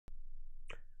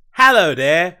Hello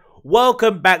there,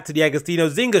 welcome back to the Agostinho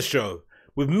Zinga show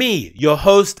with me, your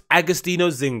host Agostinho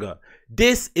Zinga.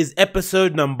 This is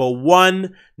episode number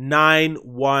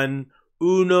 191,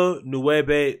 Uno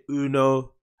Nueve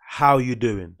Uno. How you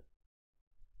doing?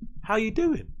 How you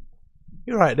doing?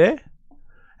 You're right there.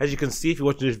 As you can see, if you're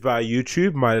watching this via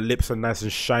YouTube, my lips are nice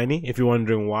and shiny. If you're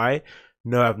wondering why,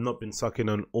 no, I've not been sucking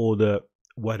on all the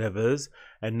whatevers,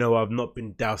 and no, I've not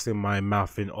been dousing my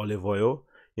mouth in olive oil.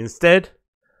 Instead,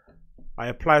 I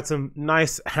applied some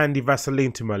nice handy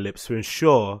Vaseline to my lips to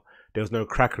ensure there was no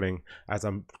crackling as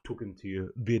I'm talking to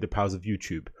you via the powers of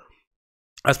YouTube.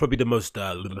 That's probably the most,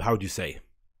 how would you say,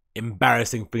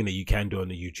 embarrassing thing that you can do on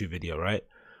a YouTube video, right?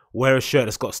 Wear a shirt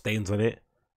that's got stains on it,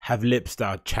 have lips that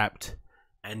are chapped,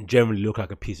 and generally look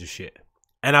like a piece of shit.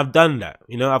 And I've done that,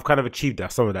 you know, I've kind of achieved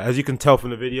that, some of that. As you can tell from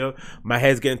the video, my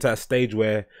hair's getting to a stage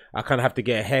where I kind of have to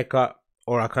get a haircut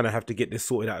or I kind of have to get this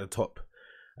sorted out at the top.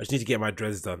 I just need to get my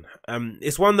dreads done.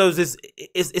 It's one of those,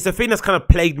 it's a thing that's kind of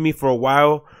plagued me for a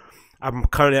while. I'm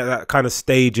currently at that kind of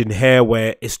stage in hair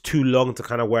where it's too long to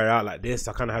kind of wear out like this.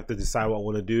 I kind of have to decide what I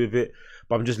want to do with it,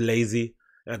 but I'm just lazy.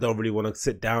 And I don't really want to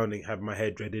sit down and have my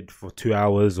hair dreaded for 2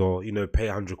 hours or, you know, pay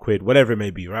 100 quid, whatever it may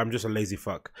be, right? I'm just a lazy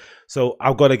fuck. So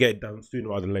I've got to get it done sooner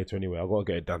rather than later anyway. I've got to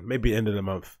get it done. Maybe end of the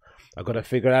month. I've got to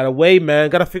figure out a way,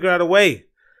 man. Got to figure out a way.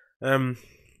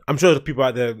 I'm sure there's people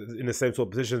out there in the same sort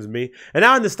of position as me. And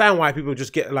I understand why people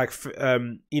just get like,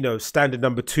 you know, standard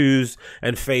number 2s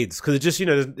and fades. Because it just, you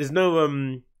know, there's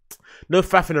no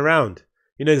faffing around.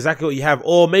 You know exactly what you have.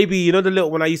 Or maybe, you know, the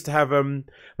little one I used to have,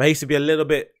 I used to be a little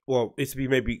bit, well, it used to be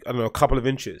maybe, I don't know, a couple of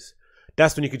inches.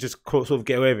 That's when you could just sort of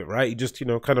get away with it, right? You just, you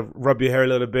know, kind of rub your hair a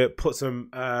little bit, put some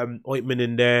ointment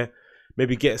in there,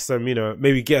 maybe get some, you know,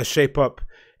 maybe get a shape up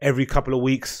every couple of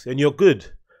weeks and you're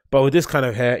good. But with this kind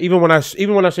of hair, even when I shave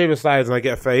the sides and I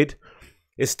get a fade,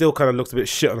 it still kind of looks a bit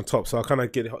shit on the top. So I kind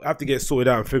of have to get it sorted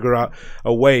out and figure out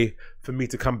a way for me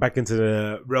to come back into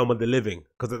the realm of the living.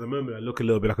 Because at the moment, I look a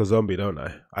little bit like a zombie, don't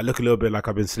I? I look a little bit like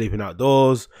I've been sleeping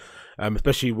outdoors,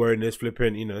 especially wearing this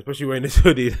flipping, you know, especially wearing this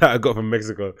hoodie that I got from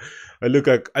Mexico. I look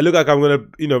like I'm gonna,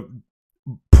 you know,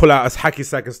 pull out a hacky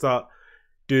sack and start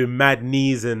doing mad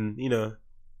knees and, you know,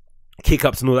 kick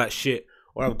ups and all that shit.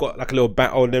 Or I've got like a little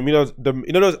bat on them, you know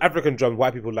those African drums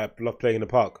white people love playing in the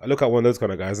park. I look like one of those kind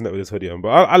of guys, isn't it, with this hoodie on? But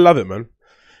I love it, man.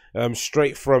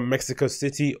 Straight from Mexico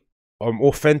City,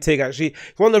 authentic actually.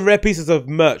 It's one of the rare pieces of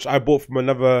merch I bought from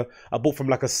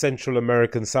like a Central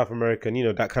American, South American, you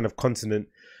know, that kind of continent.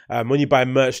 When you buy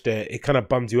merch there, it kind of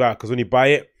bums you out because when you buy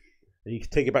it, and you can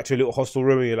take it back to a little hostel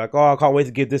room and you're like, oh, I can't wait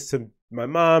to give this to my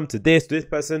mom, to this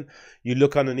person. You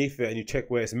look underneath it and you check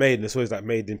where it's made, and it's always like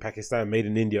made in Pakistan, made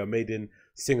in India, made in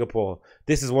Singapore.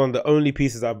 This is one of the only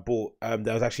pieces I bought that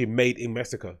was actually made in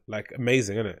Mexico. Like,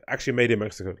 amazing, isn't it? Actually made in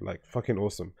Mexico. Like, fucking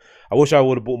awesome. I wish I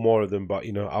would have bought more of them, but,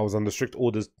 you know, I was under strict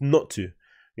orders not to,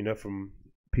 you know, from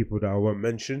people that I won't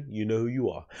mention. You know who you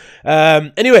are.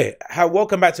 Anyway,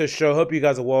 welcome back to the show. Hope you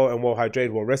guys are well and well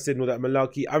hydrated, well rested, and all that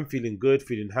malarkey. I'm feeling good,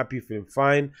 feeling happy, feeling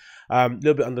fine. A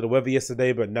little bit under the weather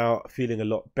yesterday, but now feeling a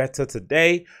lot better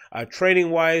today. Training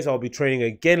wise, I'll be training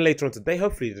again later on today.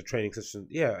 Hopefully the training session,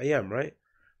 yeah, I am, right?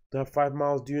 Do I have 5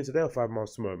 miles due today or 5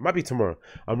 miles tomorrow? Might be tomorrow.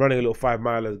 I'm running a little 5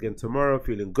 miler again tomorrow,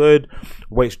 feeling good.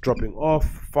 Weights dropping off,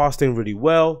 fasting really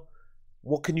well.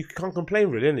 What can you can't complain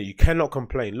really, innit? You cannot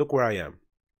complain. Look where I am.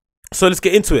 So let's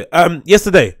get into it.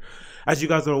 Yesterday, as you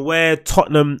guys are aware,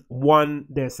 Tottenham won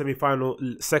their semi-final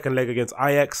second leg against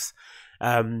Ajax.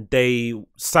 They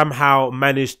somehow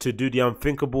managed to do the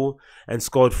unthinkable and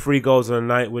scored 3 goals on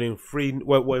the night, winning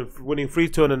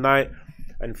 3-2 on the night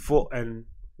and running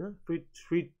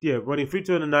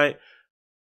 3-2 on the night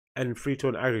and 3-2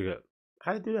 on aggregate.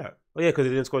 How did they do that? Oh yeah, because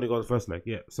they didn't score any goals in the first leg.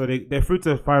 Yeah, so they're through to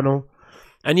the final,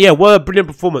 and yeah, what a brilliant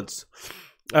performance.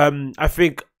 I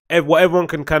think what everyone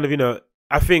can kind of, you know,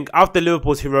 I think after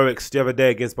Liverpool's heroics the other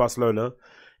day against Barcelona,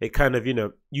 it kind of, you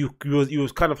know, you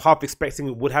was kind of half expecting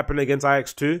it would happen against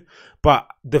Ajax too. But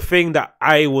the thing that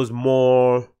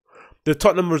the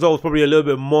Tottenham result was probably a little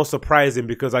bit more surprising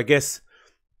because I guess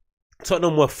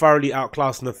Tottenham were thoroughly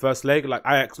outclassed in the first leg. Like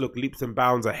Ajax looked leaps and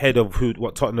bounds ahead of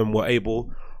what Tottenham were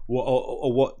able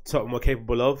or what Tottenham were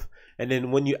capable of. And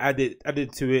then when you added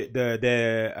to it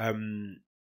their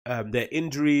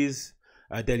injuries.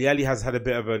 Dele Alli has had a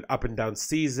bit of an up and down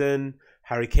season.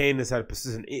 Harry Kane has had a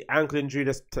persistent ankle injury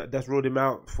that's ruled him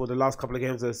out for the last couple of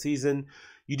games of the season.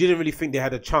 You didn't really think they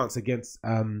had a chance against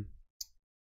Ajax,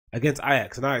 and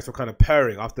Ajax were kind of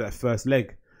purring after that first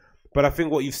leg. But I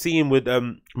think what you've seen with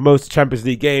most Champions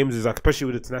League games is, like,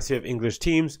 especially with the tenacity of English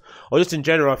teams, or just in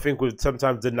general, I think with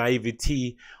sometimes the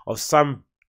naivety of some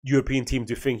European teams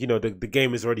who think, you know, the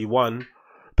game is already won.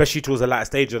 especially towards the latter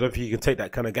stage. I don't think you can take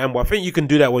that kind of gamble. I think you can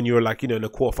do that when you're like, you know, in the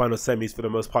quarterfinal semis. For the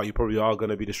most part, you probably are going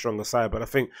to be the stronger side. But I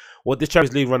think what this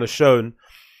Champions League run has shown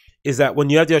is that when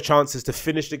you have your chances to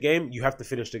finish the game, you have to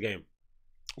finish the game.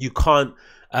 You can't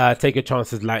take your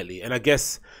chances lightly. And I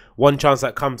guess one chance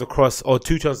that comes across, or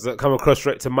two chances that come across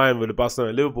straight to mind with the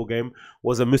Barcelona-Liverpool game,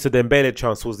 was a Moussa Dembele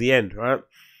chance towards the end, right?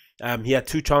 He had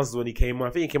two chances when he came on.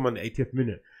 I think he came on the 80th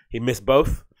minute. He missed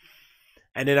both.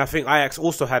 And then I think Ajax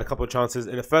also had a couple of chances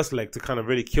in the first leg to kind of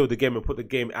really kill the game and put the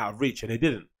game out of reach, and they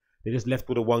didn't. They just left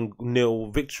with a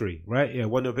 1-0 victory, right? Yeah,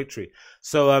 1-0 victory.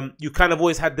 So you kind of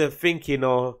always had the thinking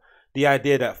or the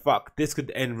idea that, fuck, this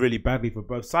could end really badly for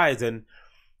both sides. And,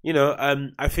 you know,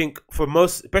 I think for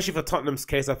most, especially for Tottenham's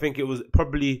case, I think it was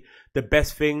probably the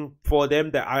best thing for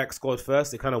them that Ajax scored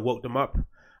first. It kind of woke them up.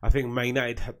 I think Man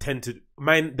United tend to,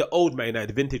 the old Man United,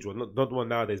 the vintage one, not the one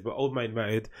nowadays, but old Man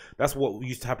United, that's what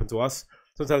used to happen to us.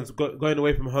 Sometimes going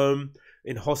away from home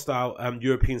in hostile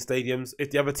European stadiums,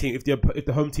 if the other team, if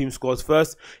the home team scores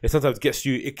first, it sometimes kicks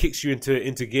you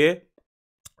into gear.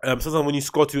 Sometimes when you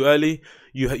score too early,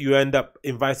 you end up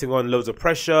inviting on loads of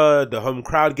pressure. The home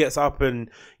crowd gets up, and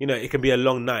you know it can be a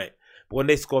long night. But when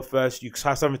they score first, you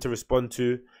have something to respond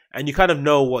to, and you kind of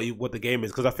know what the game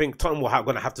is. Because I think Tottenham were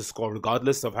going to have to score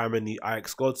regardless of how many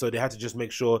Ajax scored, so they had to just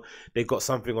make sure they got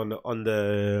something on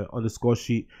the score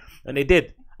sheet, and they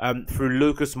did. Through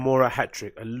Lucas Moura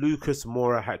hat-trick,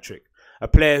 a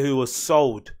player who was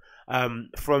sold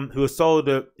from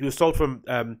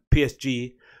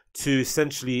PSG to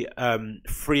essentially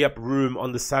free up room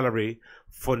on the salary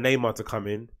for Neymar to come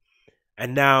in.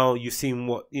 And now you've seen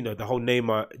what, you know, the whole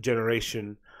Neymar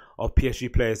generation of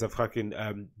PSG players have fucking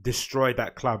destroyed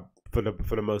that club for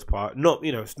the most part. Not,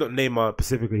 you know, it's not Neymar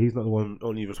specifically, he's not the one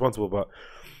only responsible, but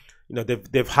you know,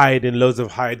 they've hired in loads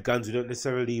of hired guns who don't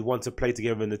necessarily want to play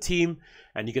together in the team,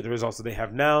 and you get the results that they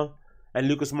have now. And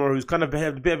Lucas Moura, who's kind of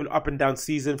had a bit of an up and down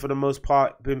season for the most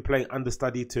part, been playing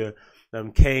understudy to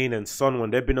Kane and Son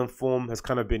when they've been on form, has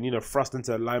kind of been, you know, thrust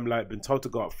into the limelight, been told to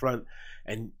go up front.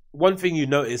 And one thing you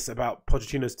notice about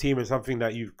Pochettino's team, and something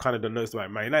that you've kind of noticed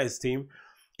about Man United's team,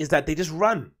 is that they just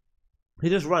run. They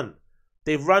just run.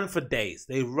 They run for days.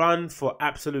 They run for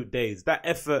absolute days. That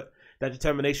effort, that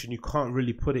determination, you can't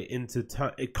really put it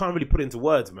into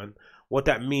words, man. What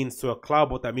that means to a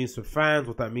club, what that means to fans,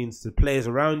 what that means to players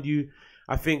around you.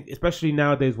 I think, especially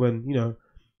nowadays when, you know,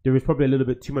 there is probably a little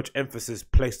bit too much emphasis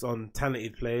placed on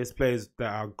talented players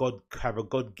that have a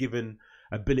God-given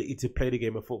ability to play the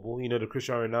game of football. You know, the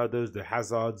Cristiano Ronaldos, the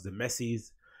Hazards, the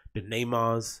Messis, the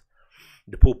Neymars,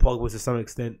 the Paul Pogbas to some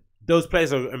extent. Those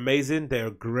players are amazing.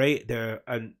 They're great.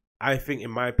 I think,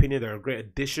 in my opinion, they're a great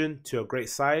addition to a great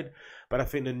side. But I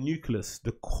think the nucleus,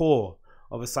 the core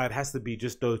of a side has to be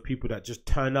just those people that just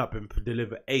turn up and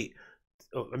deliver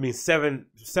 7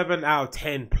 out of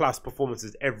 10 plus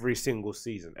performances every single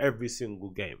season, every single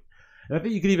game. And I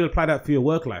think you can even apply that for your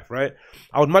work life, right?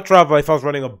 I would much rather, if I was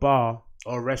running a bar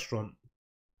or a restaurant,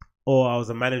 or I was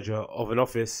a manager of an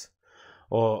office,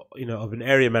 or, you know, of an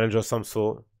area manager of some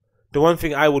sort, the one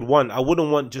thing I wouldn't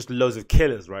want just loads of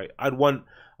killers, right? I'd want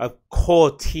a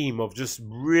core team of just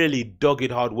really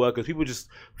dogged hard workers. People just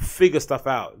figure stuff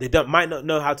out. They might not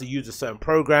know how to use a certain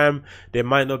program. They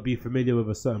might not be familiar with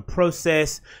a certain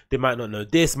process. They might not know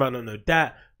this, might not know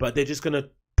that. But they're just going to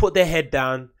put their head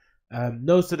down,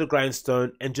 nose to the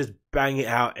grindstone, and just bang it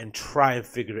out and try and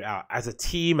figure it out. As a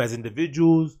team, as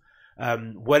individuals,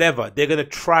 whatever. They're going to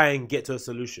try and get to a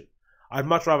solution. I'd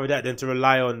much rather that than to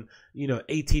rely on, you know,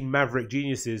 18 maverick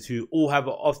geniuses who all have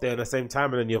an off day at the same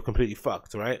time, and then you're completely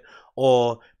fucked, right?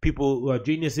 Or people who are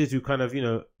geniuses who kind of, you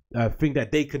know, think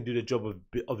that they can do the job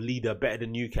of leader better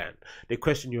than you can. They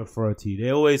question your authority.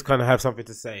 They always kind of have something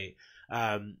to say.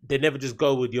 They never just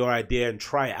go with your idea and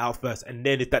try it out first, and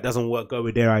then if that doesn't work, go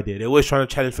with their idea. They're always trying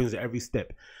to challenge things at every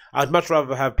step. I'd much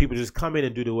rather have people just come in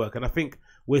and do the work, and I think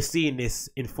we're seeing this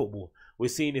in football. We're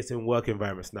seeing this in work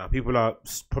environments now. People are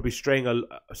probably straying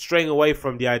away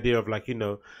from the idea of, like, you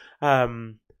know,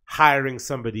 hiring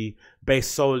somebody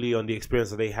based solely on the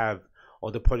experience that they have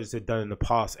or the projects they've done in the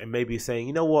past, and maybe saying,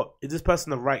 you know what, is this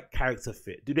person the right character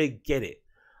fit? Do they get it?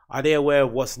 Are they aware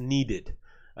of what's needed?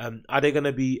 Are they going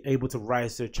to be able to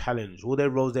rise to a challenge? Will they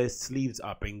roll their sleeves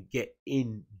up and get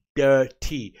in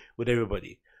dirty with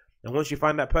everybody? And once you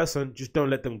find that person, just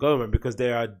don't let them go, man, because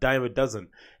they are a dime a dozen.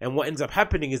 And what ends up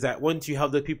happening is that once you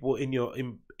have the people in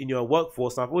your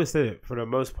workforce, and I've always said it for the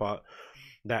most part,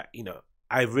 that, you know,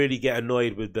 I really get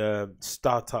annoyed with the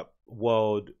startup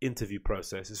world interview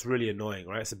process. It's really annoying,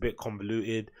 right? It's a bit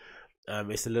convoluted.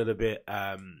 It's a little bit,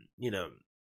 you know,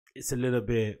 it's a little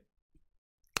bit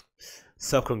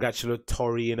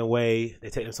self-congratulatory in a way. They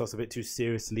take themselves a bit too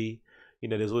seriously. you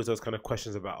know, there's always those kind of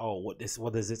questions about, oh, what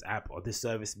does this app or this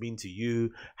service mean to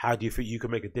you? How do you think you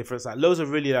can make a difference? Like loads of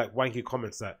really like wanky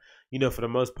comments that, you know, for the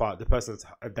most part, the person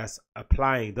that's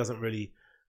applying doesn't really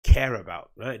care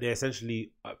about, right? They're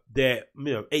essentially, they're,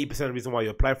 you know, 80% of the reason why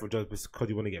you apply for a job is because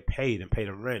you want to get paid and pay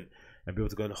the rent and be able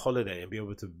to go on holiday and be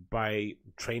able to buy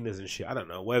trainers and shit. I don't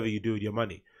know, whatever you do with your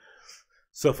money.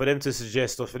 So for them to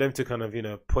suggest, or for them to kind of, you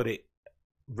know, put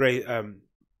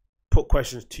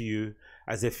questions to you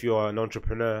as if you're an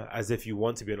entrepreneur, as if you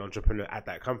want to be an entrepreneur at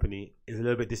that company, is a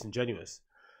little bit disingenuous.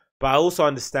 But I also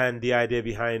understand the idea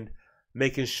behind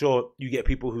making sure you get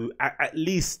people who at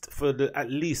least think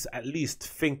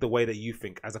the way that you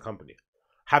think as a company,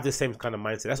 have the same kind of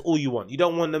mindset. That's all you want. You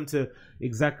don't want them to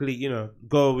exactly, you know,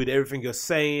 go with everything you're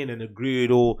saying and agree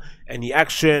with all any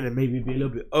action and maybe be a little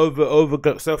bit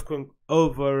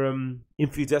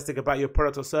enthusiastic about your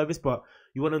product or service, but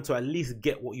you want them to at least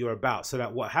get what you're about, so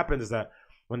that what happens is that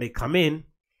when they come in,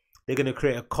 they're going to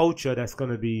create a culture that's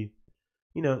going to be,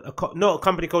 you know, not a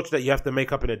company culture that you have to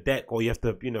make up in a deck or you have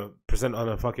to, you know, present on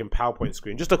a fucking PowerPoint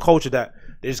screen. Just a culture that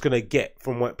they're just going to get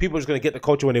from what people are just going to get the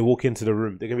culture when they walk into the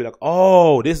room. They're going to be like,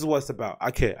 oh, this is what it's about.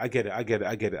 I get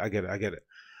it.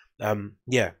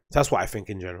 Yeah, that's what I think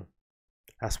in general.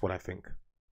 That's what I think.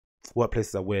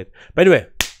 Workplaces are weird. But anyway,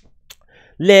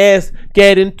 let's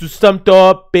get into some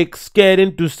topics.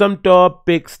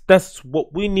 That's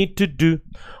what we need to do.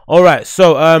 All right.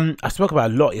 So I spoke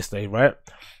about a lot yesterday, right?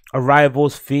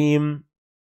 Arrivals, theme,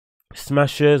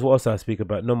 smashers. What else did I speak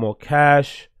about? No More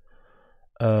Cash.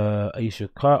 Ayesha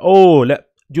Curry. Oh, do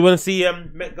you want to see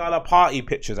Met Gala party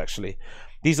pictures? Actually,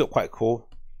 these look quite cool.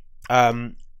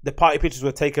 The party pictures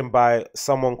were taken by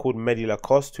someone called Mehdi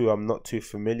Lacoste, who I'm not too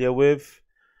familiar with.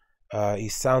 He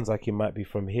sounds like he might be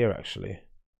from here, actually.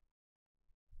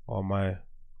 Or am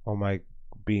I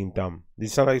being dumb?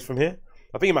 Does he sound like he's from here?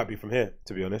 I think he might be from here,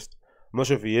 to be honest. I'm not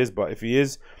sure if he is, but if he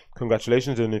is,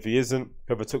 congratulations. And if he isn't,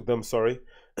 whoever took them, sorry.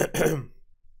 But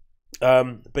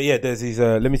yeah, there's these.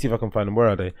 Let me see if I can find them. Where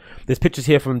are they? There's pictures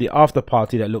here from the after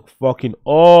party that look fucking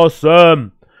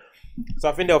awesome. So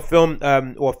I think they'll film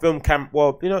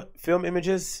you know, film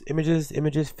images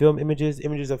of film. Pictures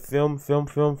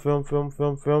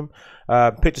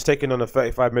taken on a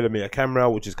 35mm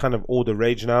camera, which is kind of all the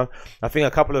rage now. I think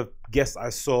a couple of guests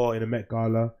I saw in a Met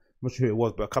Gala, I'm not sure who it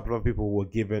was, but a couple of people were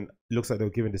given, looks like they were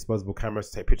given disposable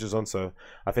cameras to take pictures on. So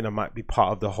I think that might be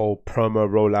part of the whole promo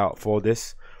rollout for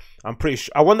this. I'm pretty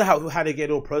sure. I wonder how they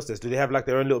get it all processed. Do they have like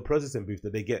their own little processing booth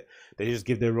that they just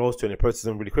give their rolls to and they process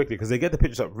them really quickly? Because they get the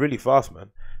pictures up really fast,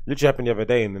 man. Literally happened the other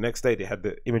day, and the next day they had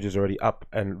the images already up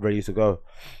and ready to go.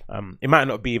 It might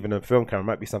not be even a film camera, it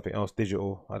might be something else,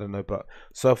 digital, I don't know. But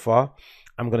so far,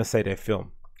 I'm gonna say they're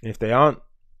film. And if they aren't,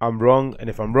 I'm wrong.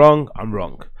 And if I'm wrong, I'm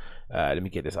wrong. Let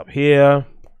me get this up here.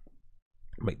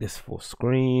 Make this full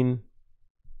screen.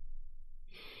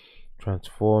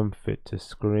 Transform, fit to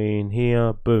screen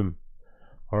here. Boom.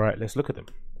 All right, let's look at them.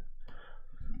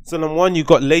 So number one, you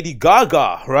got Lady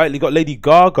Gaga, right? You got Lady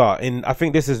Gaga in, I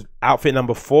think this is outfit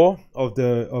number 4 of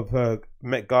her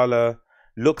Met Gala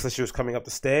looks as she was coming up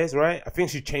the stairs, right? I think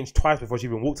she changed twice before she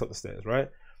even walked up the stairs, right?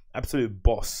 Absolute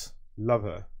boss. Love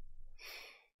her.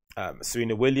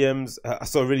 Serena Williams. I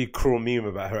saw a really cruel meme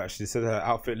about her, actually. It said her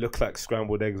outfit looked like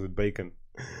scrambled eggs with bacon.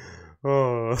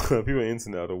 Oh, people on the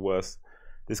internet are the worst.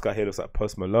 This guy here looks like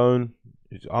Post Malone.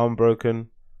 His arm broken.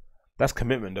 That's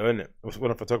commitment, though, isn't it? When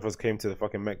the photographers came to the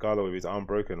fucking Met Gala with his arm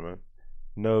broken, man.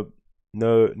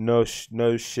 No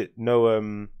shit.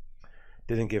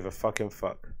 Didn't give a fucking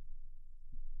fuck.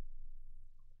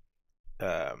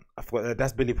 I forgot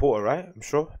that's Billy Porter, right? I'm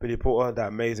sure Billy Porter. That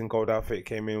amazing gold outfit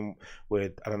came in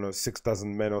with, I don't know, 6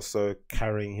 dozen men or so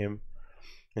carrying him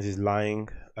as he's lying.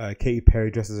 Katy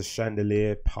Perry dressed as a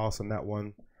chandelier. Pass on that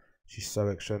one. She's so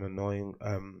extra and annoying.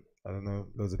 I don't know,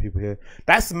 loads of people here.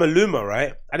 That's Maluma,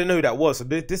 right? I didn't know who that was. So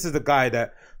this is the guy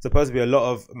that supposed to be a lot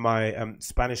of my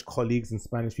Spanish colleagues and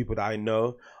Spanish people that I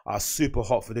know are super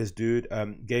hot for this dude.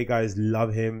 Gay guys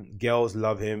love him. Girls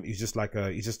love him. He's just an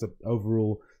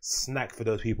overall snack for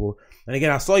those people. And again,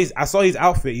 I saw his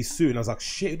outfit, his suit, and I was like,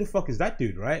 shit, who the fuck is that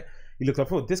dude, right? He looked, I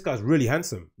thought, this guy's really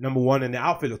handsome, number one, and the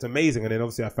outfit looked amazing. And then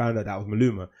obviously I found out that was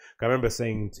Maluma. I remember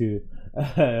saying to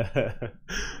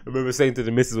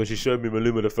the missus when she showed me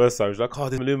Maluma the first time, she was like, oh,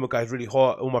 this Maluma guy's really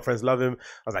hot, all my friends love him.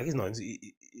 I was like, he's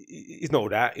not all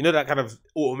that. You know, that kind of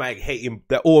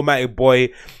automatic boy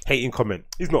hating comment.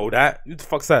 He's not all that. Who the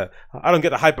fuck's that? I don't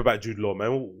get the hype about Jude Law,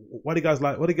 man. Why do girls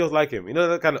like him? You know,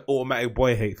 that kind of automatic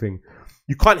boy hate thing.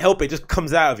 You can't help it, it just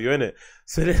comes out of you, innit?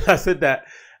 So then I said that.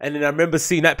 And then I remember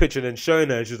seeing that picture and then showing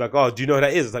her. And she was like, oh, do you know who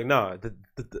that is? It's like, no,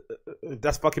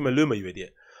 that's fucking Maluma, you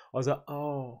idiot. I was like,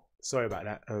 oh. Sorry about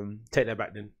that. Take that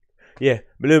back then. Yeah,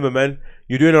 Maluma, man,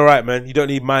 you're doing all right, man. You don't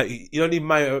need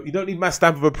my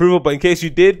stamp of approval. But in case you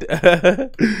did,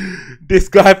 this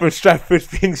guy from Stratford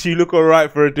thinks you look all right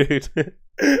for a dude.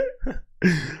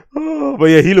 Oh, but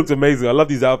yeah, he looked amazing. I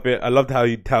loved his outfit. I loved how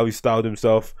he styled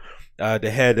himself.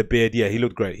 The hair, the beard. Yeah, he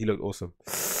looked great. He looked awesome.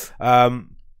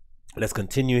 Let's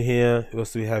continue here. Who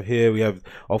else do we have here? We have,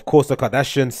 of course, the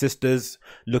Kardashian sisters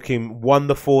looking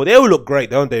wonderful. They all look great,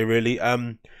 don't they? Really.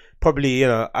 Probably, you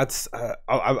know,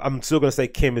 I'm still gonna say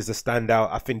Kim is the standout.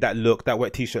 I think that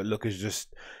wet t-shirt look is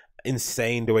just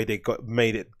insane. The way they got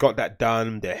that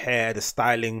done, their hair, the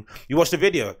styling. You watch the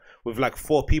video with like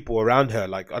 4 people around her,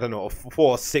 like I don't know, 4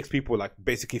 or 6 people, like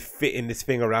basically fitting this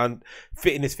thing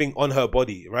on her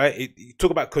body, right? You talk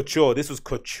about couture. This was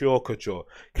couture,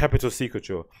 capital C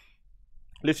couture.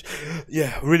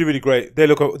 Yeah, really, really great.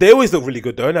 They always look really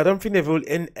good though, and I don't think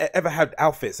they've ever had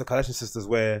outfits, the Kardashian sisters,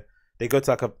 where they go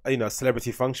to like a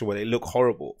celebrity function where they look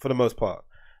horrible for the most part.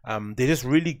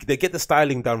 They get the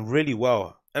styling done really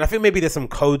well, and I think maybe there's some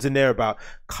codes in there about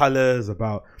colors,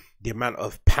 about the amount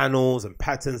of panels and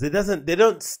patterns. They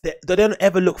don't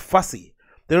ever look fussy.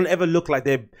 They don't ever look like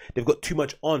they've got too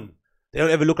much on. They don't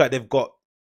ever look like they've got.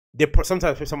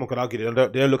 Sometimes someone could argue they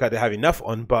don't look like they have enough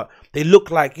on, but they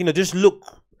look like,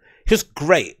 just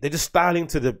great. They're just styling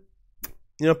to the,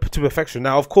 to perfection.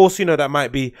 Now, of course, that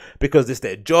might be because it's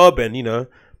their job and,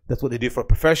 that's what they do for a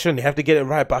profession. They have to get it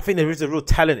right. But I think there is a real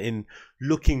talent in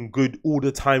looking good all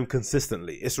the time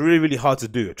consistently. It's really, really hard to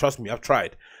do. Trust me, I've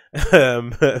tried.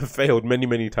 Failed many,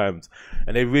 many times.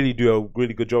 And they really do a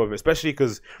really good job of it. Especially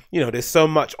because, there's so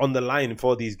much on the line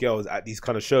for these girls at these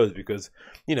kind of shows. Because,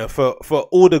 for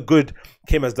all the good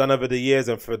Kim has done over the years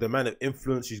and for the amount of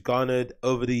influence she's garnered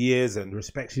over the years and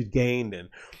respect she's gained and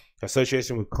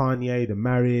association with Kanye, the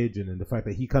marriage, and then the fact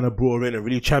that he kind of brought her in and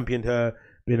really championed her,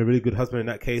 being a really good husband in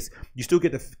that case, you still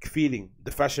get the feeling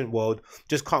the fashion world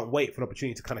just can't wait for an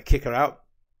opportunity to kind of kick her out,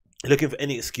 looking for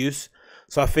any excuse.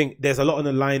 So I think there's a lot on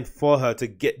the line for her to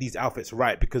get these outfits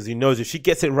right, because he knows if she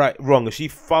gets it wrong, if she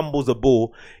fumbles the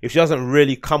ball, if she doesn't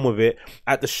really come with it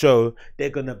at the show, they're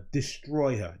gonna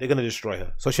destroy her.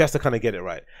 So she has to kind of get it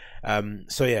right.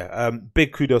 So yeah,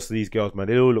 big kudos to these girls, man.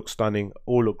 They all look stunning,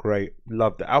 all look great.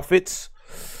 Love the outfits.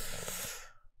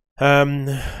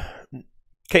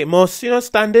 Kate Moss,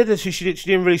 standard. She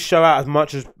didn't really show out as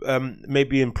much as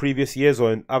maybe in previous years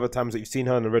or in other times that you've seen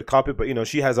her on the red carpet. But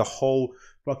she has a whole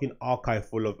fucking archive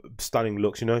full of stunning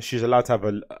looks. She's allowed to have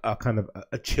a kind of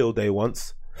a chill day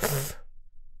once.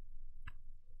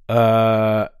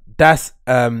 That's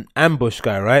Ambush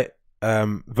guy, right?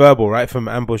 Verbal, right, from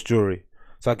Ambush Jewelry.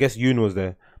 So I guess Yoon was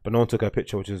there, but no one took her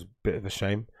picture, which is a bit of a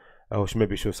shame.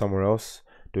 Maybe she was somewhere else,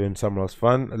 doing somewhere else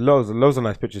fun. Loads of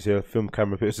nice pictures here. Film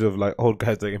camera pictures of like old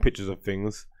guys taking pictures of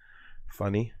things.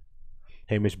 Funny.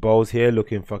 Hamish Bowles here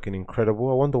looking fucking incredible.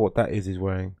 I wonder what that is he's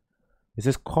wearing. Is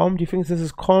this Com? Do you think this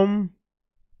is Com?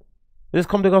 Is this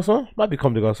Comme des Garçons? Might be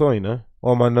Comme des Garçons,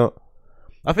 Or am I not?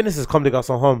 I think this is Comme des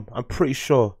Garçons Home. I'm pretty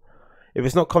sure. If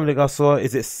it's not Comme des Garçons,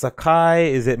 is it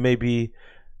Sakai? Is it maybe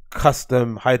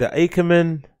Custom Haida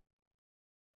Ackerman?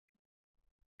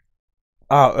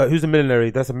 Who's the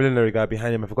millinery? That's a millinery guy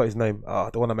behind him. I forgot his name.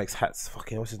 The one that makes hats.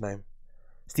 Fucking, what's his name?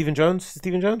 Stephen Jones?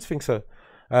 Stephen Jones? I think so.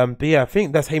 But yeah, I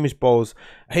think that's Hamish Bowles.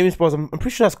 Hamish Bowles, I'm pretty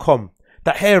sure that's Com.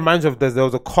 That hair reminds me of, there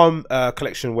was a Com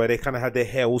collection where they kind of had their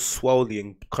hair all swirly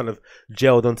and kind of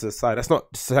gelled onto the side. That's not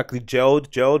exactly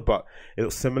gelled, but it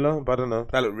looks similar. But I don't know.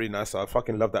 That looked really nice. So I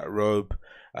fucking love that robe,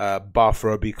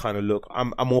 bathrobe-y kind of look.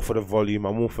 I'm all for the volume.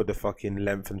 I'm all for the fucking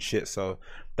length and shit. So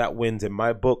that wins in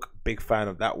my book. Big fan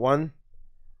of that one.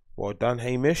 Well done,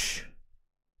 Hamish.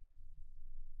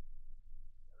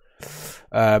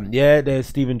 Yeah, there's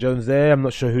Stephen Jones there. I'm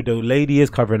not sure who the lady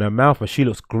is covering her mouth, but she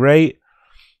looks great.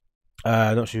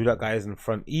 Not sure who that guy is in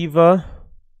front either.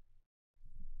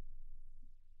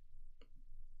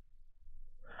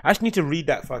 I actually need to read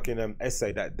that fucking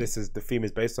essay that the theme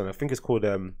is based on. I think it's called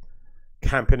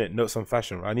Camp In It, Notes on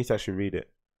Fashion. I need to actually read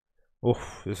it. Oh,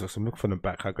 this looks, look from the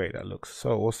back how great that looks.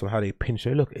 So awesome how they pinch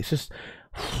it. Look, it's just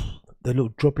the little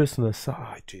droplets on the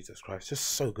side. Jesus Christ, just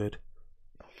so good.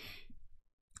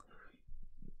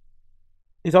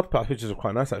 His other pictures are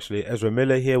quite nice actually. Ezra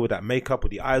Miller here with that makeup with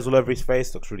the eyes all over his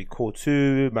face. Looks really cool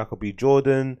too. Michael B.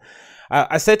 Jordan.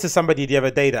 I said to somebody the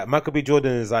other day that Michael B.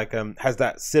 Jordan is like has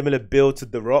that similar build to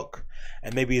The Rock,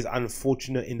 and maybe is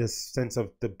unfortunate in the sense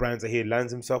of the brands that he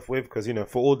lands himself with, because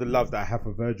for all the love that I have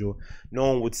for Virgil, no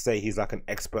one would say he's like an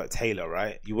expert tailor,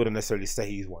 right? You wouldn't necessarily say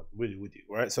he's one, really, would you?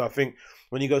 Right? So I think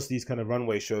when he goes to these kind of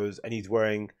runway shows and he's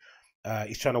wearing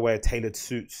he's trying to wear tailored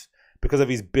suits, because of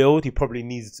his build, he probably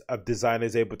needs a designer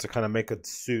who's able to kind of make a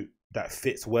suit that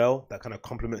fits well, that kind of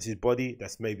complements his body.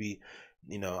 That's maybe,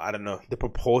 you know, I don't know, the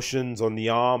proportions on the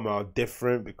arm are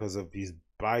different because of his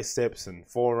biceps and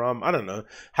forearm. I don't know.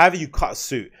 However you cut a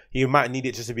suit, you might need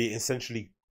it just to be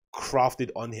essentially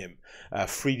crafted on him,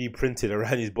 3D printed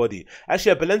around his body.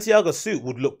 Actually, a Balenciaga suit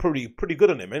would look pretty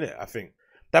good on him, innit? I think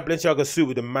that Balenciaga suit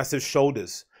with the massive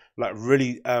shoulders, like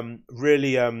really,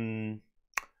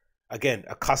 again,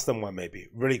 a custom one maybe,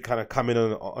 really kind of come in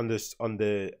on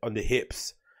the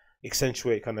hips,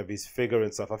 accentuate kind of his figure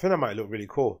and stuff. I think that might look really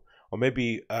cool. Or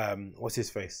maybe what's his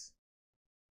face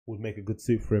would make a good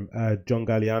suit for him. John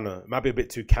Galliano. It might be a bit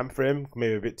too camp for him,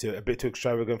 maybe a bit too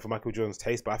extravagant for Michael Jordan's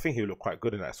taste, but I think he would look quite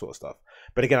good in that sort of stuff.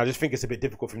 But again, I just think it's a bit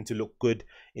difficult for him to look good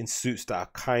in suits that are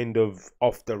kind of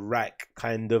off the rack,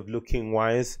 kind of looking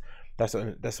wise. That's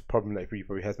a problem that he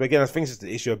probably has. But again, I think it's just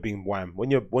the issue of being wham. When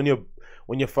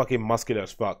you're fucking muscular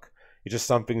as fuck, it's just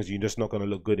some things you're just not gonna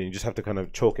look good in. You just have to kind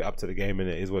of chalk it up to the game, and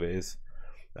it is what it is.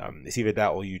 It's either that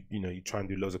or you try and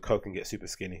do loads of coke and get super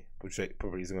skinny, which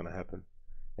probably isn't gonna happen.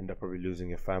 End up probably losing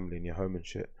your family and your home and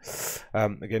shit.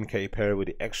 Again, Katy Perry with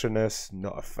the extraness,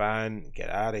 not a fan. Get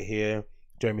out of here.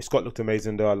 Jeremy Scott looked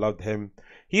amazing though. I loved him.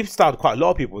 He styled quite a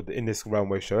lot of people in this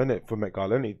runway show, innit, for Met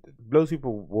Gala. Loads of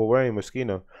people were wearing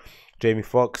Moschino. Jamie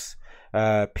Foxx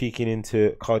peeking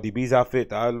into Cardi B's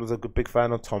outfit. I was a big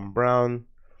fan of Tom Brown.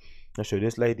 Not sure who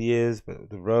this lady is, but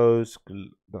the Rose.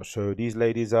 Not sure who these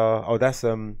ladies are. Oh, that's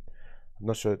I'm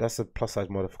not sure. That's a plus size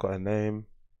model. I forgot her name.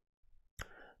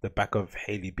 The back of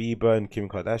Hailey Bieber and Kim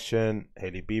Kardashian.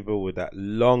 Hailey Bieber with that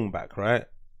long back, right?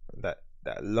 That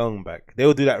long back. They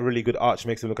will do that really good arch.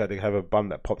 Makes it look like they have a bum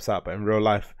that pops out, but in real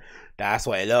life, that's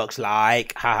what it looks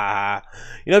like. Ha ha ha.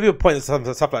 You know, people point at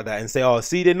stuff like that and say, "Oh,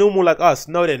 see, they're normal like us."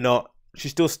 No, they're not.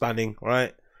 She's still stunning,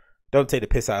 right? Don't take the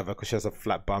piss out of her because she has a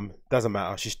flat bum. Doesn't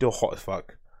matter. She's still hot as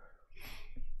fuck.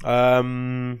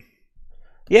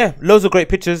 Yeah, loads of great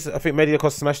pictures. I think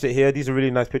Mediacost smashed it here. These are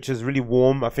really nice pictures, really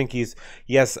warm. I think he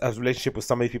has a relationship with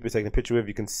some of the people he's taking a picture with.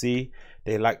 You can see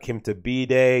they like him to be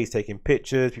there. He's taking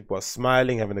pictures. People are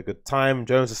smiling, having a good time.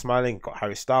 Jones is smiling. Got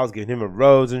Harry Styles giving him a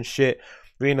rose and shit.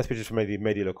 Really nice pictures from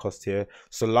Mediacost here.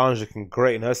 Solange looking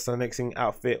great in her Sunexing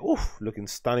outfit. Oof, looking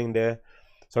stunning there.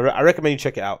 So I recommend you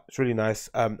check it out. It's really nice.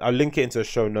 I'll link it into the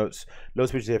show notes.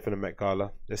 Loads of pictures here from the Met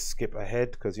Gala. Let's skip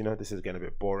ahead because, you know, this is getting a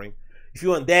bit boring. If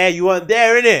you weren't there, you weren't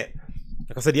there, innit?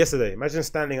 Like I said yesterday, imagine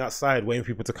standing outside waiting for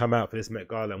people to come out for this Met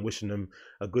Gala and wishing them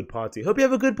a good party. Hope you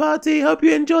have a good party. Hope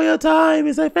you enjoy your time.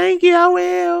 It's like, thank you, I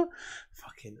will.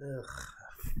 Fucking, ugh.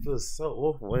 It feels so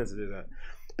awful when to do that.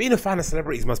 Being a fan of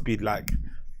celebrities must be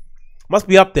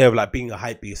up there with like being a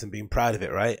hype beast and being proud of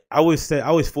it, right? I always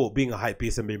thought being a hype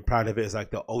beast and being proud of it is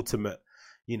like the ultimate,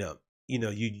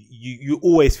 you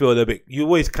always feel a little bit, you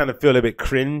always kind of feel a bit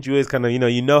cringe. You always kind of,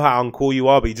 you know how uncool you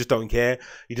are, but you just don't care.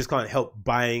 You just can't help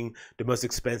buying the most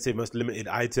expensive, most limited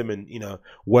item and,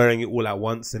 wearing it all at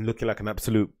once and looking like an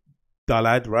absolute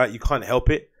dullard, right? You can't help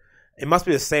it. It must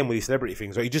be the same with these celebrity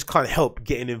things, right? You just can't help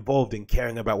getting involved and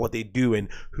caring about what they do and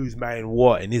who's marrying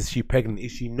what and is she pregnant,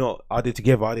 is she not, are they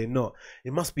together, are they not?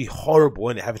 It must be horrible,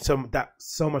 isn't it, having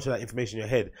so much of that information in your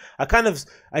head. I kind of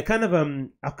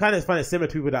find it similar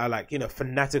to people that are like,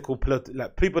 fanatical,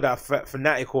 like people that are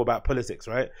fanatical about politics,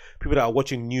 right? People that are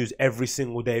watching news every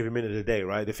single day, every minute of the day,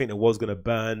 right? They think the world's gonna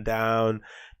burn down.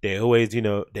 They're always,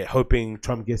 they're hoping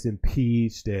Trump gets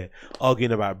impeached. They're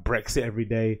arguing about Brexit every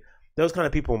day. Those kind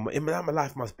of people in my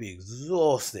life must be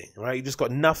exhausting, right? You just got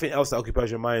nothing else that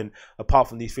occupies your mind apart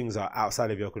from these things that are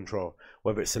outside of your control.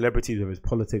 Whether it's celebrities, whether it's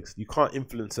politics, you can't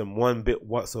influence them one bit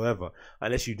whatsoever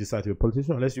unless you decide to be a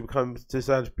politician, unless you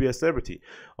decide to be a celebrity.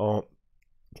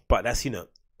 But that's,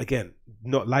 again,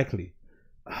 not likely.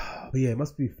 But yeah, it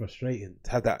must be frustrating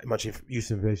to have that much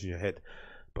useful information in your head.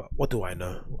 But what do I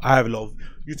know? I have a lot of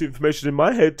useful information in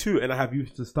my head too, and I have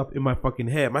useful stuff in my fucking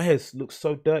hair. My hair looks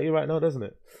so dirty right now, doesn't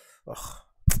it? Ugh.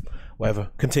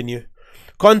 Whatever. Continue.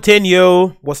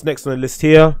 What's next on the list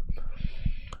here?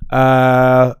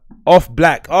 Off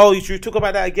Black. Oh, you should talk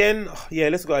about that again? Yeah,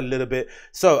 let's go a little bit.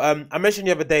 So I mentioned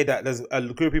the other day that there's a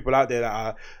group of people out there that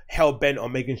are hell-bent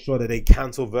on making sure that they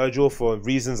cancel Virgil for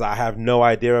reasons I have no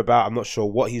idea about. I'm not sure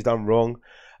what he's done wrong.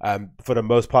 For the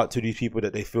most part, to these people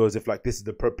that they feel as if like this is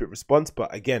the appropriate response.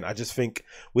 But again, I just think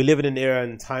we live in an era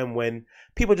and time when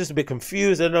people are just a bit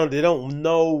confused. They don't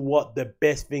know what the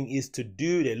best thing is to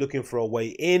do. They're looking for a way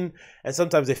in, and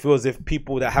sometimes they feel as if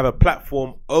people that have a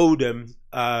platform owe them,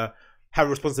 have a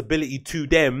responsibility to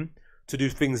them to do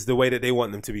things the way that they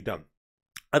want them to be done.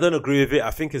 I don't agree with it.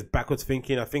 I think it's backwards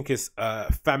thinking. I think it's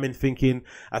famine thinking.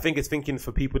 I think it's thinking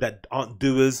for people that aren't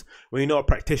doers. When you're not a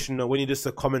practitioner, when you're just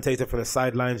a commentator from the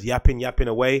sidelines, yapping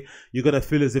away, you're gonna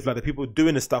feel as if like the people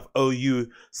doing the stuff owe you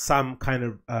some kind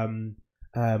of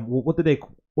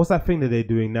what's that thing that they're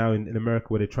doing now in America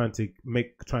where they're trying to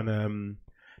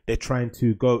they're trying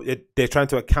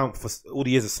to account for all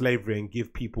the years of slavery and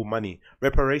give people money,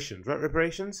 reparations, right?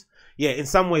 Reparations, yeah, in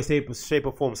some way, shape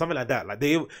or form, something like that. Like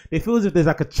they feel as if there's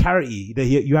like a charity that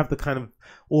you have to kind of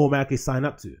automatically sign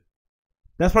up to.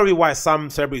 That's probably why some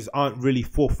celebrities aren't really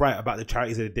forthright about the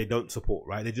charities that they don't support,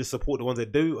 right? They just support the ones they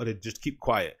do, or they just keep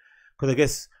quiet, because I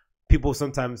guess people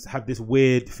sometimes have this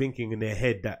weird thinking in their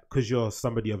head that because you're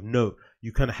somebody of note,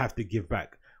 you kind of have to give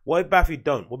back. What about if you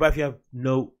don't? What about if you have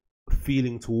no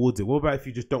feeling towards it? What about if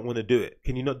you just don't want to do it?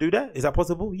 Can you not do that? Is that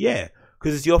possible? Yeah,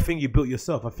 because it's your thing, you built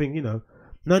yourself. I think, you know,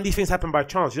 none of these things happen by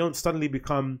chance. You don't suddenly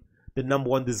become the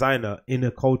 #1 designer in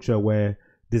a culture where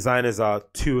designers are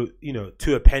to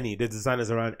a penny. There's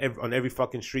designers around on every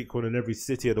fucking street corner in every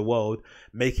city of the world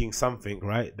making something,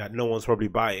 right, that no one's probably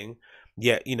buying.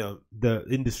 Yet, you know, the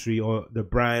industry or the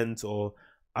brands or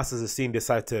us as a scene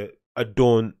decide to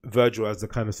adorn Virgil as the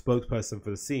kind of spokesperson for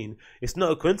the scene. It's not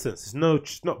a coincidence.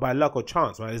 It's not by luck or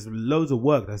chance, right? There's loads of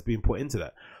work that's being put into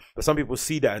that. But some people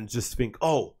see that and just think,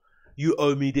 oh, you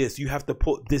owe me this. You have to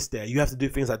put this there. You have to do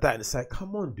things like that. And it's like,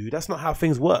 come on, dude. That's not how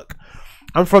things work.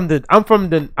 I'm from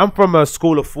a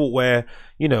school of thought where,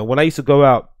 you know, when I used to go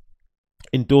out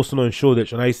in Dawson or in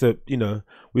Shoreditch, and I used to, you know,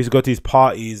 we used to go to these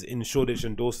parties in Shoreditch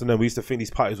and Dawson, and we used to think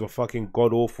these parties were fucking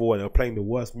god awful and they were playing the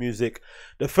worst music.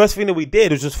 The first thing that we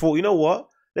did was just thought, you know what?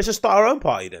 Let's just start our own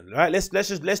party then, right? Let's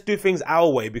do things our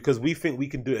way because we think we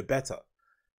can do it better.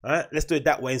 Right? Let's do it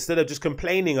that way instead of just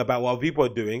complaining about what people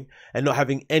are doing and not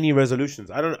having any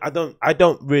resolutions. I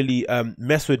don't really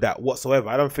mess with that whatsoever.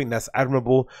 I don't think that's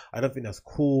admirable. I don't think that's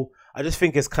cool. I just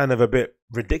think it's kind of a bit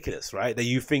ridiculous, right? That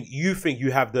you think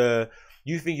you have the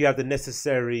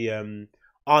necessary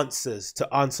answers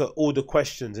to answer all the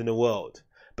questions in the world,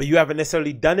 but you haven't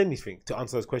necessarily done anything to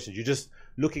answer those questions. You're just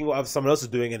looking at what someone else is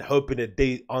doing and hoping that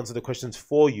they answer the questions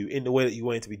for you in the way that you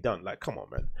want it to be done. Like, come on,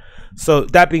 man. So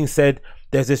that being said,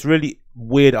 there's this really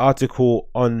weird article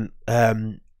on a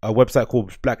website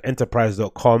called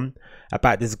blackenterprise.com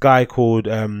about this guy called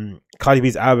Cardi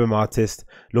B's album artist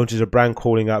launches a brand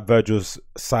calling out Virgil's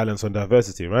silence on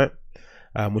diversity, right?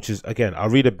 Which is, again, I'll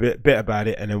read a bit about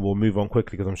it and then we'll move on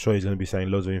quickly because I'm sure he's going to be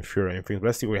saying loads of infuriating things. But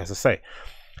let's see what he has to say.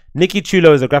 Nikki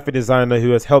Chulo is a graphic designer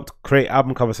who has helped create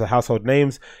album covers for household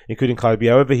names, including Cardi B.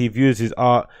 However, he views his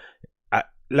art,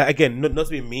 like, again, not to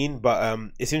be mean, but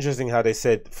it's interesting how they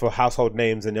said for household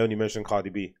names and they only mentioned Cardi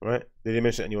B, right? They didn't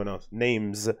mention anyone else.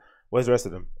 Names, where's the rest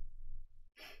of them?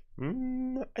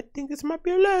 I think this might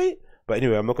be a lie. But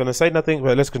anyway, I'm not going to say nothing,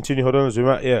 but let's continue. Hold on, zoom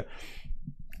out. Yeah.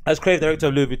 As creative director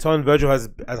of Louis Vuitton, Virgil has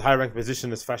a high-ranking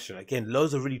position as fashion. Again,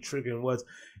 loads of really triggering words.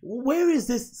 Where is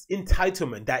this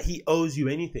entitlement that he owes you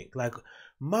anything? Like,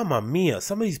 Mamma mia,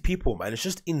 some of these people, man, it's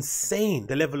just insane,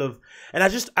 the level of... And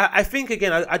I think,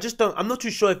 again, I just don't... I'm not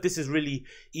too sure if this is really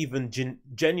even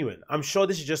genuine. I'm sure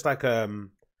this is just like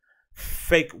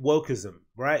fake wokeism,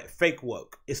 right? Fake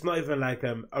woke. It's not even like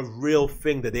a real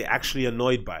thing that they're actually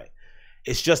annoyed by.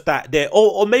 It's just that they're...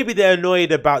 Or maybe they're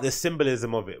annoyed about the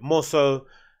symbolism of it. More so...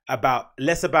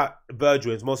 less about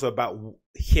Virgil, it's more so about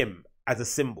him as a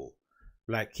symbol.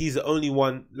 Like, he's the only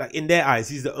one, like, in their eyes,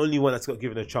 he's the only one that's got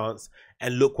given a chance,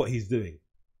 and look what he's doing,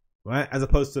 right? As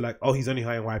opposed to, like, oh, he's only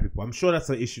hiring white people. I'm sure that's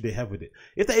the issue they have with it.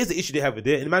 If that is the issue they have with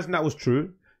it, and imagine that was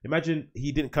true. Imagine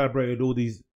he didn't collaborate with all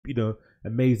these, you know,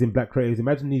 amazing black creators.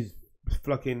 Imagine these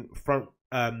fucking front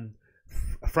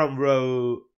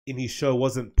row in his show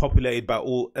wasn't populated by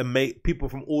all people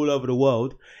from all over the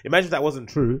world. Imagine that wasn't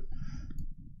true.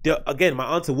 Again, my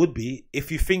answer would be,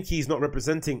 if you think he's not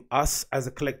representing us as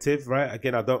a collective, right?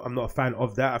 Again, I'm not a fan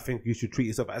of that. I think you should treat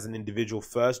yourself as an individual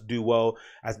first, do well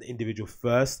as an individual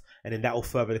first, and then that will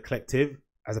further the collective,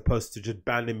 as opposed to just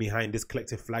banding behind this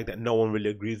collective flag that no one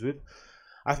really agrees with.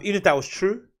 Even if that was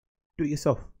true, do it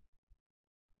yourself.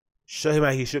 Show him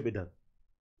how he should be done.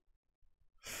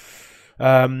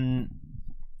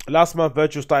 Last month,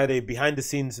 Virgil started a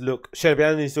behind-the-scenes look at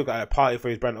a party for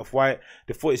his brand Off-White.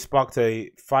 The footage sparked a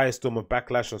firestorm of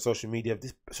backlash on social media.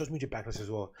 This social media backlash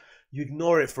as well. You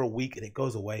ignore it for a week and it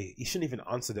goes away. You shouldn't even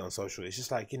answer it on social. It's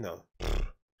just like, you know.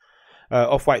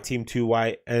 Off-White team 2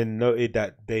 White and noted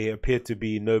that there appear to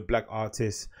be no black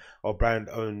artists or brand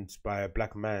owned by a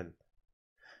black man.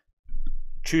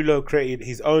 Chulo created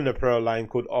his own apparel line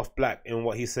called Off Black in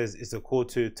what he says is a call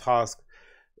to task.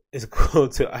 It's a call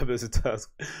to Abbott's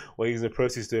task where using the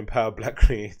proceeds to empower black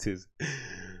creators.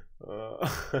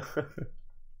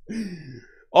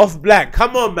 Off Black.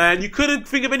 Come on, man. You couldn't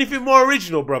think of anything more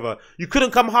original, brother. You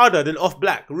couldn't come harder than Off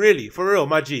Black. Really. For real,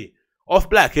 my G. Off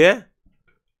Black, yeah?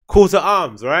 Call to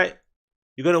arms, right?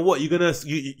 You're gonna what?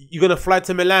 You're gonna fly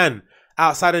to Milan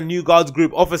outside of New Guards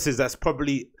Group offices that's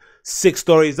probably 6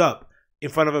 stories up in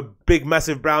front of a big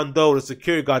massive brown door, a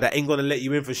security guard that ain't gonna let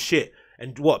you in for shit,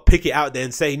 and what, pick it out there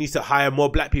and say he needs to hire more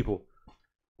black people.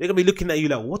 They're gonna be looking at you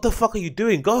like, what the fuck are you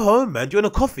doing? Go home, man. Do you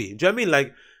want a coffee? Do you know what I mean?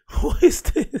 Like, what is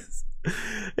this?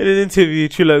 In an interview,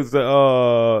 Chulo's like,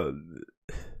 oh,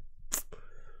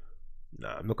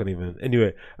 nah, I'm not gonna even.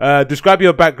 Anyway, describe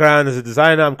your background as a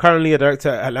designer. I'm currently a director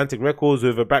at Atlantic Records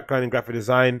with a background in graphic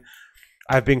design.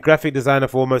 I've been graphic designer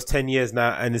for almost 10 years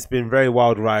now, and it's been a very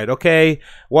wild ride. Okay,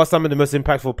 what's some of the most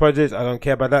impactful projects? I don't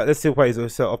care about that. Let's see what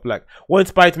he's set Off Black. What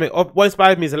inspired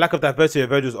me is the lack of diversity of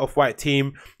Virgil's Off-White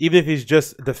team. Even if he's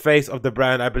just the face of the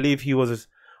brand, I believe he was.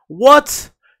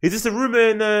 What? Is this a rumor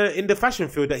in the fashion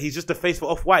field that he's just the face for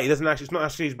Off-White? He doesn't actually. It's not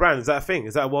actually his brand. Is that a thing?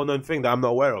 Is that a well-known thing that I'm not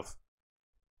aware of?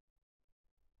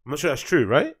 I'm not sure that's true,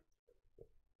 right?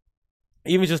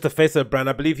 Even just the face of the brand,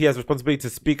 I believe he has responsibility to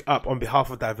speak up on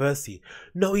behalf of diversity.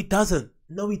 No, he doesn't.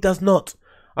 No, he does not.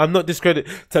 I'm not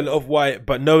discrediting Off-White,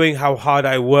 but knowing how hard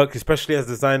I work, especially as a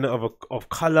designer of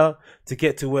color, to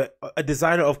get to where a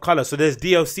designer of color. So there's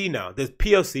DOC now. There's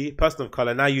POC, person of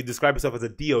color. Now you describe yourself as a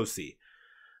DOC.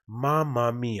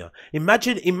 Mamma mia.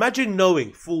 Imagine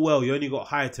knowing full well you only got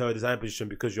hired to a design position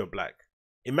because you're black.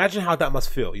 Imagine how that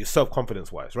must feel, your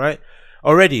self-confidence wise, right?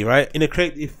 Already, right? In a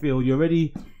creative field, you're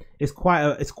already. It's quite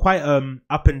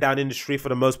up and down industry for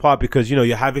the most part, because you know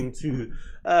you're having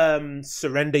to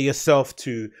surrender yourself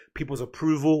to people's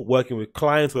approval, working with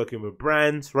clients, working with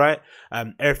brands, right?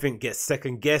 Everything gets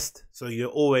second guessed, so you're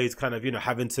always kind of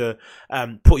having to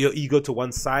put your ego to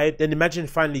one side. Then imagine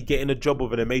finally getting a job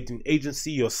with an amazing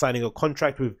agency. You're signing a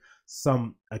contract with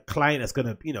a client that's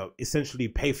gonna essentially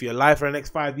pay for your life for the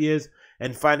next 5 years,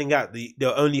 and finding out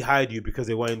they'll only hired you because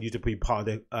they wanted you to be part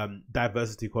of their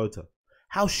diversity quota.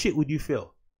 How shit would you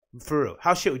feel? For real,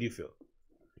 how shit would you feel?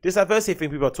 This diversity thing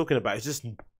people are talking about is just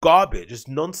garbage, just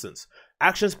nonsense.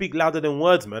 Actions speak louder than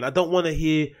words, man. I don't want to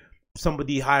hear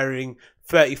somebody hiring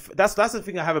 30. That's the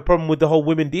thing I have a problem with the whole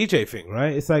women DJ thing,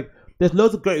 right? It's like there's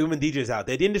loads of great women DJs out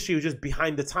there. The industry was just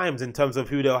behind the times in terms of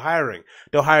who they're hiring.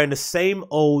 They're hiring the same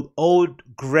old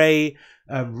grey,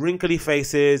 wrinkly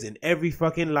faces in every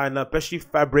fucking lineup, especially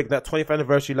Fabric, that 20th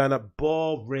anniversary lineup,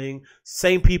 boring,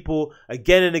 same people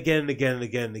again and again and again and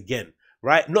again and again,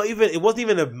 right? It wasn't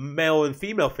even a male and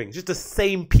female thing, just the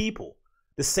same people,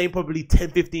 the same probably 10,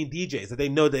 15 DJs that they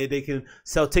know that they can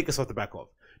sell tickets off the back of,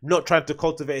 not trying to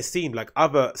cultivate a scene like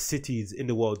other cities in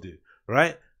the world do,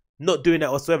 right? Not doing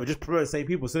that whatsoever, just promoting the same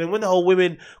people. So then when the whole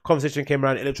women conversation came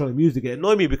around electronic music, it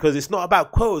annoyed me because it's not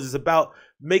about quotas. It's about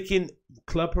making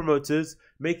club promoters,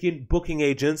 making booking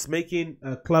agents, making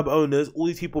club owners, all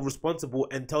these people responsible,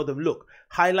 and tell them, look,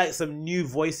 highlight some new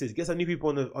voices, get some new people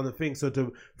on the thing, so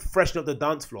to freshen up the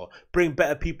dance floor, bring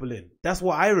better people in. That's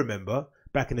what I remember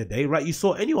back in the day, right? You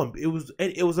saw anyone. It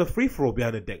was a free-for-all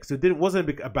behind the deck. So it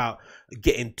wasn't about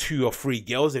getting 2 or 3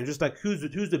 girls. It was just like, who's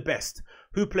the best?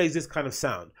 Who plays this kind of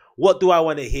sound? What do I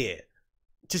want to hear?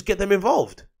 Just get them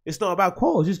involved. It's not about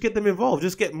calls. Just get them involved.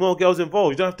 Just get more girls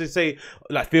involved. You don't have to say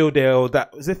like field day or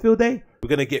that. Is it field day? We're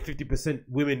gonna get 50%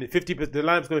 women. 50%. The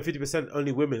lineup's going to be 50%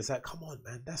 only women. It's like, come on,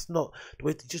 man. That's not the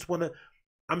way. Just want to.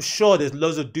 I'm sure there's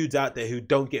loads of dudes out there who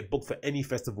don't get booked for any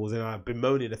festivals, and are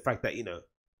bemoaning the fact that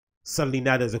suddenly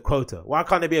now there's a quota. Why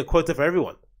can't there be a quota for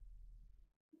everyone?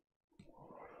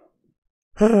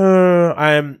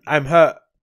 I'm hurt.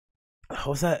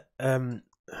 What's that?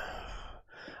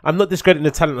 I'm not discrediting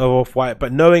the talent of Off-White,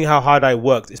 but knowing how hard I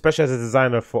worked, especially as a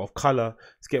designer of color,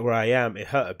 to get where I am, it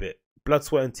hurt a bit. Blood,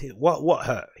 sweat, and tears. What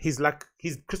hurt? His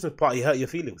Christmas party hurt your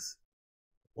feelings.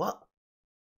 What?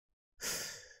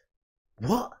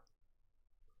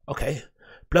 Okay.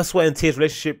 Blood, sweat, and tears,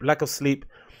 relationship, lack of sleep,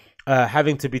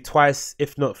 having to be twice,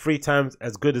 if not 3 times,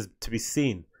 as good as to be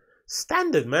seen.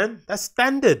 Standard, man. That's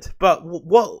standard. But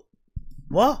what?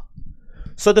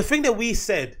 So the thing that we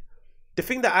said, the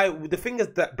thing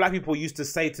that black people used to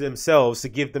say to themselves to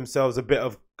give themselves a bit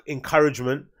of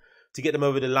encouragement to get them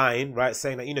over the line, right?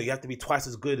 Saying that, you have to be twice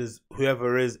as good as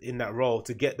whoever is in that role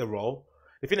to get the role.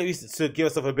 The thing that we used to give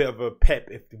ourselves a bit of a pep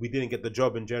if we didn't get the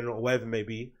job in general, or whatever it may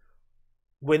be,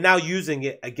 we're now using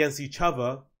it against each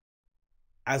other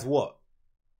as what?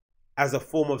 As a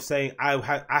form of saying,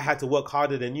 I had to work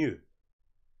harder than you.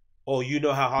 Or you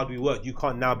know how hard we work. You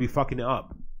can't now be fucking it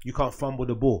up. You can't fumble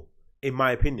the ball. In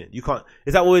my opinion, you can't.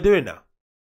 Is that what we're doing now?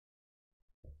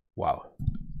 Wow.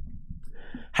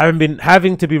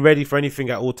 Having to be ready for anything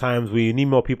at all times. We need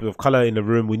more people of color in the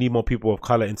room. We need more people of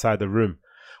color inside the room.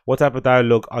 What type of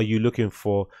dialogue are you looking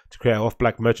for to create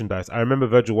off-black merchandise? I remember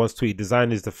Virgil once tweeted,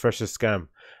 design is the freshest scam.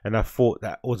 And I thought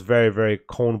that was very, very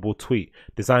cornable tweet.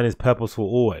 Design is purposeful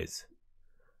always.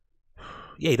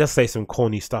 Yeah, he does say some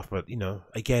corny stuff, but, you know,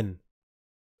 again,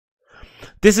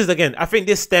 this is, again, I think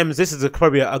this is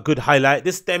probably a good highlight.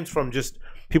 This stems from just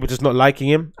people just not liking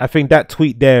him. I think that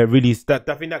tweet there really, I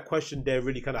think that question there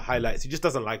really kind of highlights. He just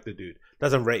doesn't like the dude,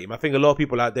 doesn't rate him. I think a lot of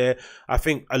people out there, I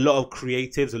think a lot of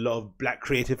creatives, a lot of black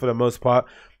creatives for the most part,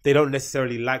 they don't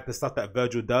necessarily like the stuff that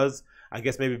Virgil does. I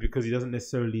guess maybe because he doesn't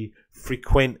necessarily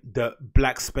frequent the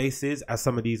black spaces as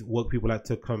some of these woke people like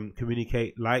to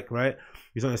communicate, like, right?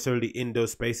 He's not necessarily in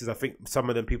those spaces. I think some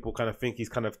of them people kind of think he's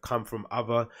kind of come from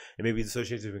other, and maybe he's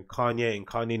associated with Kanye, and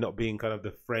Kanye not being kind of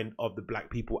the friend of the black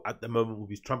people at the moment with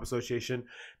his Trump association.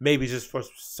 Maybe he's just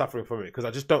suffering from it, because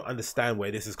I just don't understand where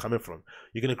this is coming from.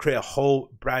 You're going to create a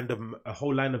whole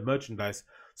line of merchandise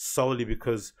solely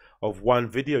because of one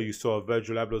video you saw of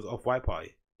Virgil Abloh's Off-White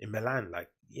party in Milan. Like,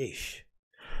 yeesh.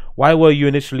 Why were you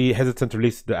initially hesitant to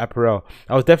release the apparel?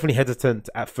 I was definitely hesitant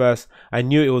at first. I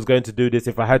knew it was going to do this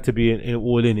if I had to be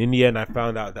all in. In the end, I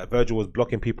found out that Virgil was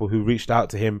blocking people who reached out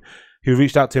to him, in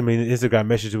Instagram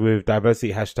messages with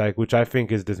diversity hashtag, which I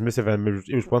think is dismissive and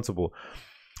irresponsible.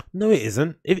 No, it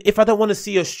isn't. If I don't want to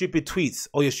see your stupid tweets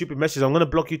or your stupid messages, I'm going to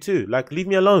block you too. Like, leave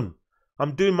me alone.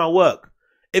 I'm doing my work.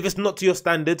 If it's not to your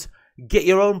standards, get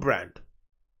your own brand.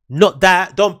 Not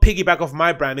that. Don't piggyback off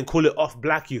my brand and call it off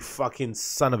black, you fucking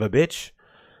son of a bitch.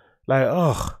 Like,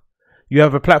 oh, you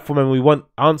have a platform and we want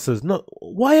answers. No,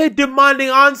 why are you demanding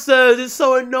answers? It's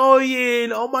so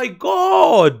annoying. Oh my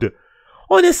God.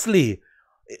 Honestly,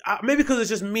 maybe because it's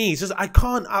just me. It's just I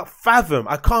can't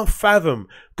fathom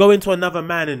going to another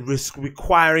man and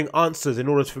requiring answers in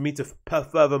order for me to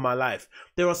further my life.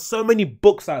 There are so many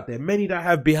books out there, many that I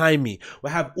have behind me, will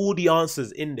have all the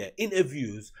answers in there.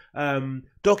 Interviews,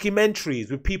 documentaries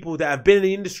with people that have been in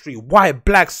the industry, white,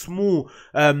 black, small,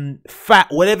 fat,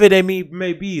 whatever they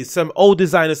may be. Some old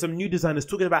designers, some new designers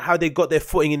talking about how they got their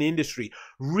footing in the industry.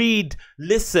 Read,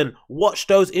 listen, watch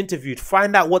those interviews,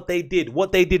 find out what they did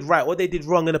right, what they did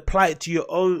wrong, and apply it to your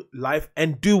own life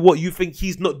and do what you think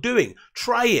he's not doing.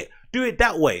 Try it. Do it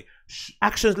that way.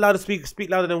 Actions louder speak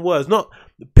louder than words. Not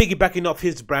piggybacking off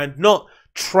his brand, not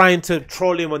trying to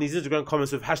troll him on his Instagram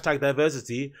comments with hashtag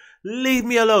diversity. Leave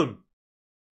me alone.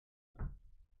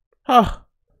 Huh.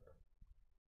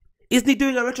 Isn't he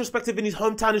doing a retrospective in his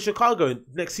hometown in Chicago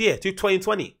next year,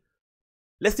 2020?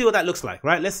 Let's see what that looks like,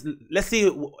 right? Let's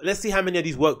see how many of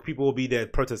these woke people will be there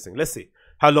protesting. Let's see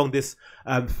how long this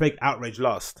fake outrage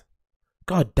lasts.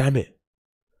 God damn it.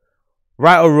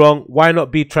 Right or wrong, why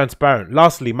not be transparent?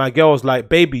 Lastly, my girl was like,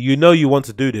 baby, you know you want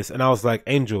to do this. And I was like,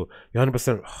 Angel, you're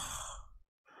 100%.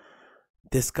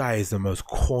 This guy is the most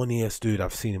corniest dude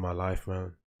I've seen in my life,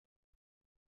 man.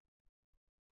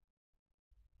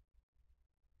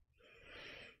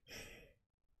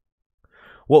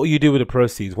 What will you do with the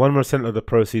proceeds? 1% of the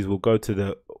proceeds will go to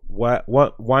the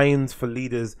wines for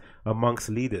leaders amongst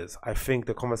leaders. I think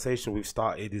the conversation we've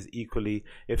started is equally,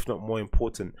 if not more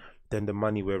important than the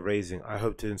money we're raising. I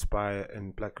hope to inspire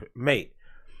and black mate.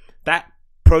 That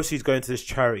proceeds going to this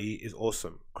charity is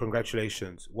awesome.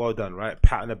 Congratulations, well done, right?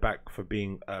 Pat on the back for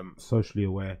being socially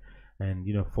aware and,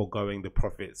 you know, foregoing the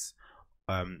profits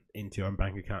into your own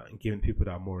bank account and giving people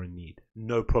that are more in need.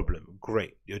 No problem,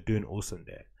 great, you're doing awesome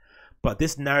there. But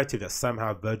this narrative that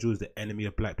somehow Virgil is the enemy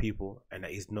of black people and that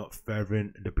he's not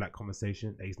furthering the black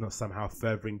conversation, that he's not somehow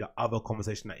furthering the other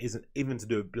conversation that isn't even to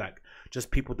do with black, just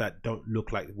people that don't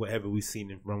look like whatever we've seen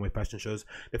in runway fashion shows.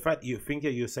 The fact that you think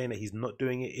that you're saying that he's not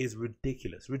doing it is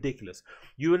ridiculous, ridiculous.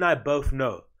 You and I both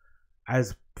know,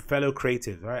 as fellow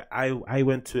creatives, right? I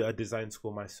went to a design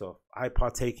school myself. I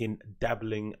partake in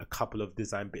dabbling a couple of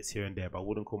design bits here and there, but I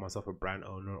wouldn't call myself a brand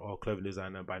owner or clothing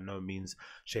designer by no means,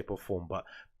 shape or form. But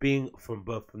being from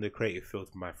the creative field,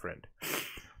 my friend,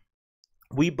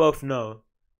 we both know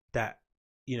that,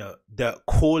 you know, the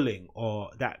calling or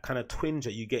that kind of twinge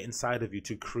that you get inside of you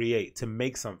to create, to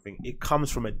make something, it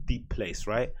comes from a deep place,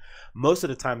 right? Most of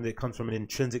the time it comes from an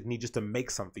intrinsic need just to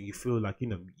make something. You feel like, you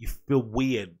know, you feel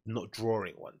weird not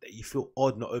drawing one day. You feel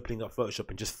odd not opening up Photoshop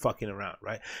and just fucking around,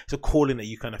 right? It's a calling that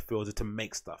you kind of feel to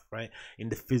make stuff, right? In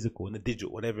the physical, in the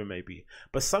digital, whatever it may be.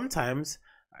 But sometimes,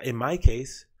 in my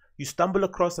case, you stumble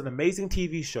across an amazing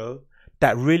TV show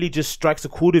that really just strikes a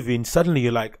chord with you and suddenly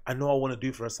you're like, I know what I want to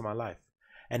do for the rest of my life.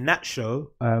 And that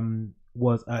show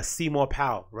was Seymour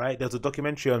Powell, right? There was a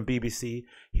documentary on BBC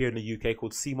here in the UK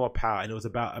called Seymour Powell, and it was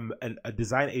about a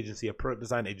design agency, a product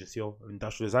design agency or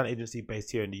industrial design agency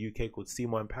based here in the UK called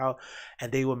Seymour and Powell,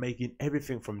 and they were making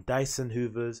everything from Dyson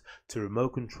Hoovers to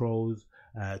remote controls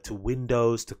to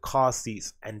windows to car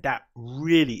seats, and that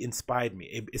really inspired me.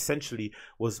 It essentially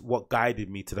was what guided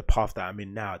me to the path that I'm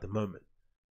in now at the moment.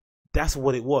 That's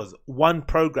what it was. One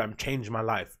program changed my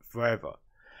life forever.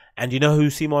 And you know who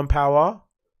Seymour and Powell are?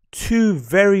 Two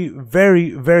very,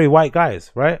 very, very white guys,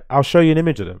 right? I'll show you an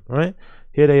image of them, right?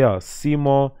 Here they are,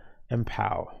 Seymour and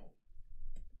Powell.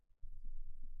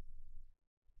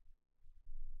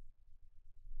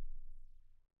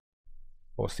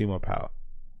 Or Seymour Powell.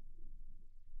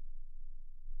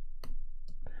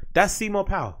 That's Seymour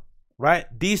Powell, right?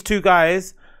 These two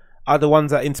guys are the ones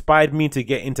that inspired me to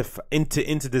get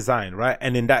into design, right?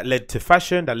 And then that led to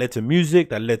fashion, that led to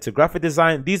music, that led to graphic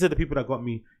design. These are the people that got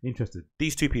me interested.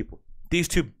 These two people, these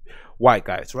two white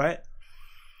guys, right?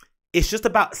 It's just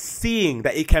about seeing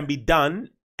that it can be done,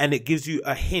 and it gives you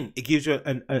a hint. It gives you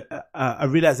a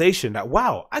realization that,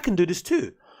 wow, I can do this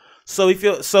too. So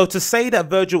to say that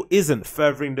Virgil isn't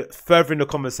furthering the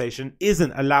conversation,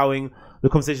 isn't allowing the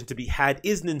conversation to be had,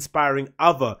 isn't inspiring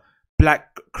other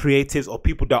black creatives or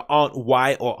people that aren't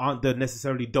white or aren't the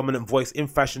necessarily dominant voice in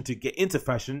fashion to get into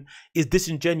fashion, is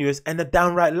disingenuous and a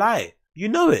downright lie. You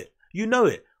know it. You know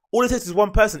it. All it takes is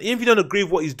one person. Even if you don't agree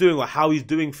with what he's doing or how he's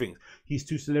doing things, he's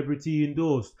too celebrity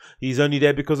endorsed. He's only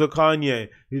there because of Kanye.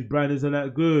 His brand isn't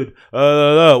that good.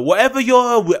 Whatever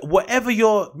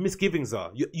your misgivings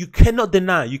are, you cannot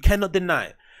deny. You cannot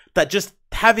deny that just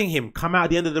having him come out at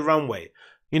the end of the runway,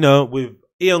 you know, with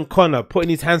Ian Connor putting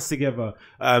his hands together,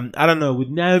 I don't know, with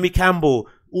Naomi Campbell,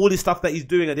 all this stuff that he's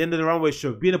doing at the end of the runway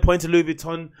show, being appointed Louis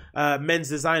Vuitton men's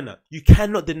designer. You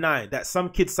cannot deny that some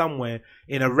kid somewhere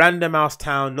in a random house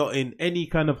town, not in any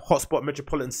kind of hotspot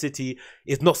metropolitan city,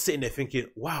 is not sitting there thinking,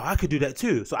 wow, I could do that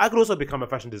too. So I could also become a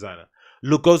fashion designer.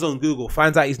 Look, goes on Google,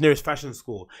 finds out his nearest fashion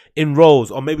school,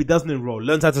 enrolls, or maybe doesn't enroll,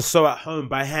 learns how to sew at home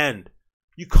by hand.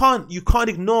 You can't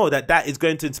ignore that is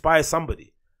going to inspire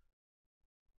somebody.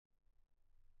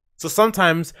 So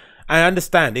sometimes I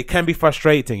understand it can be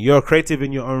frustrating. You're a creative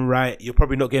in your own right. You're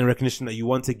probably not getting recognition that you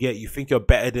want to get. You think you're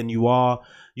better than you are.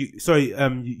 You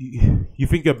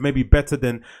think you're maybe better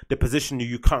than the position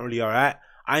you currently are at.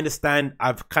 I understand.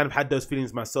 I've kind of had those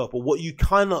feelings myself. But what you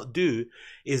cannot do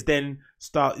is then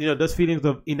start, you know, those feelings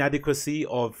of inadequacy,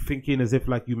 of thinking as if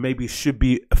like you maybe should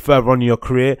be further on in your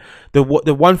career. The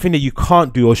one thing that you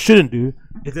can't do or shouldn't do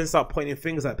is then start pointing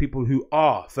fingers at people who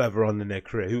are further on in their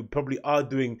career, who probably are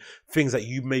doing things that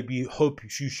you maybe hope you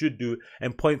should do,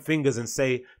 and point fingers and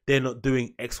say they're not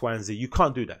doing X, Y, and Z. You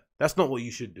can't do that. That's not what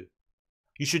you should do.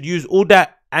 You should use all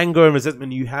that anger and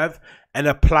resentment you have and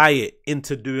apply it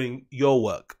into doing your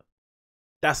work.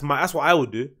 That's what I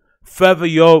would do. Further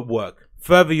your work,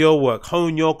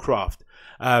 hone your craft,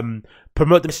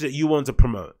 promote the message that you want to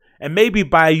promote. And maybe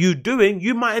by you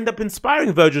might end up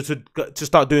inspiring Virgil to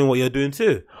start doing what you're doing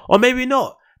too. Or maybe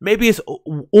not. Maybe it's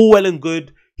all well and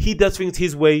good. He does things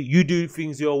his way, you do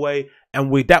things your way,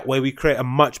 and that way we create a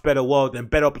much better world and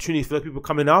better opportunities for the people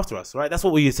coming after us, right? That's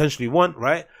what we essentially want,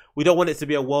 right? We don't want it to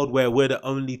be a world where we're the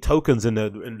only tokens in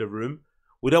the room.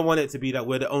 We don't want it to be that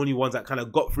we're the only ones that kind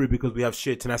of got through because we have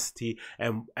sheer tenacity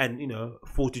and you know,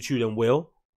 fortitude and will.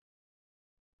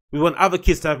 We want other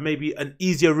kids to have maybe an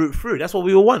easier route through. That's what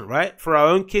we all want, right? For our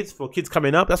own kids, for kids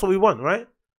coming up, that's what we want, right?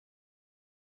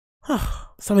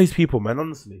 Some of these people, man,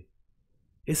 honestly.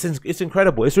 It's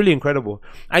incredible. It's really incredible.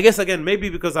 I guess, again, maybe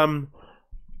because I'm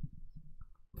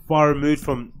far removed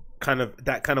from kind of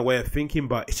that kind of way of thinking,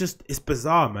 but it's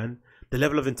bizarre, man. The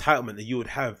level of entitlement that you would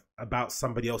have about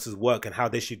somebody else's work and how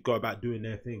they should go about doing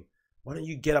their thing. Why don't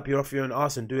you get up off your own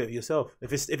arse and do it yourself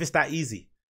if it's that easy?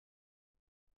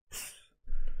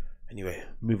 Anyway,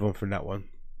 move on from that one.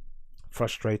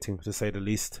 Frustrating to say the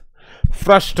least.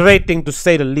 Frustrating to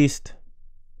say the least.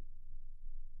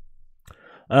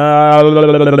 Oh,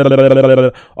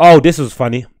 this was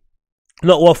funny.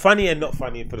 Funny and not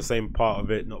funny for the same part of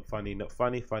it. Not funny, not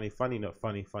funny, funny, funny, not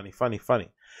funny, funny, funny, funny.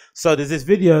 So there's this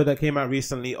video that came out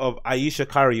recently of Ayesha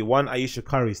Curry, Ayesha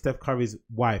Curry, Steph Curry's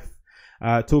wife,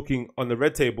 talking on the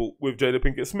red table with Jada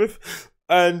Pinkett Smith.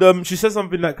 And she said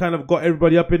something that kind of got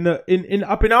everybody up in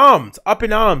arms. I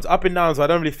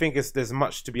don't really think there's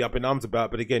much to be up in arms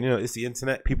about. But again, you know, it's the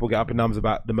internet. People get up in arms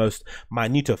about the most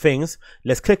minute of things.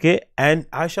 Let's click it and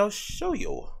I shall show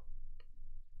you.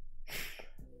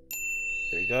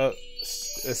 There we go.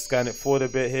 Let's scan it forward a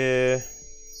bit here.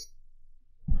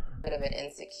 Bit of an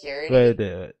insecurity. Right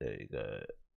there you go.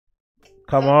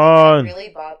 Come on.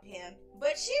 Really bothered him,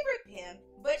 but she ripped him.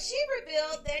 But she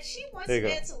revealed that she wants men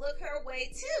to look her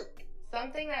way too.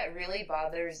 Something that really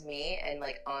bothers me and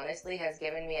like honestly has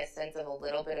given me a sense of a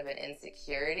little bit of an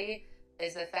insecurity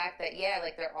is the fact that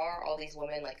like there are all these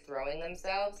women like throwing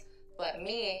themselves, but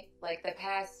me, like the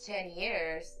past 10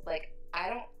 years, like I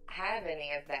don't have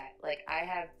any of that. Like I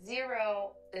have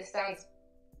zero, this sounds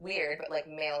weird, but like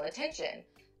male attention.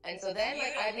 And so then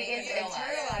like I begin to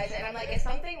internalize it and I'm like, is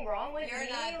something wrong with me? You're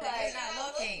not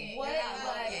looking. What?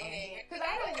 Because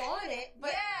I don't want it,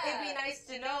 but it'd be nice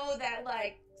to know that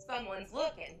like someone's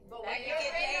looking. But when you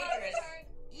get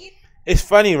dangerous. It's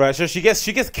funny, right? So she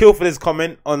gets killed for this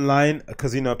comment online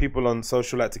because people on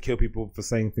social like to kill people for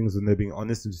saying things when they're being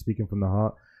honest and just speaking from the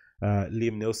heart.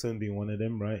 Liam Neeson being one of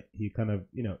them, right? He kind of,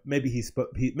 maybe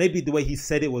maybe the way he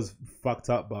said it was fucked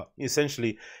up, but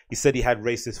essentially he said he had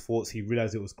racist thoughts. He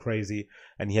realized it was crazy,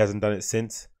 and he hasn't done it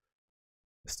since.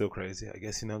 It's still crazy, I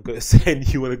guess. Saying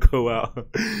you want to go out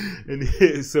and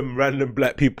hit some random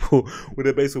black people with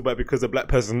a baseball bat because a black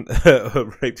person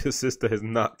raped your sister is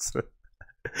nuts.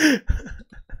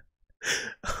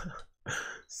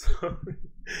 Sorry.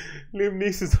 Liam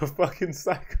Neeson's a fucking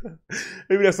psycho.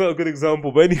 Maybe that's not a good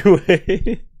example, but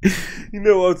anyway, you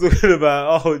know what I'm talking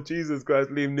about. Oh, Jesus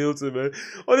Christ, Liam Neeson, man.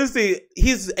 Honestly,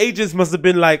 his agents must have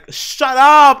been like, shut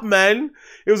up, man.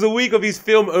 It was a week of his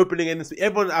film opening, and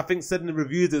everyone, I think, said in the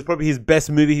reviews it's probably his best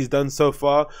movie he's done so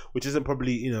far, which isn't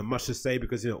probably, much to say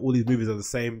because, all these movies are the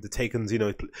same. The Taken's, he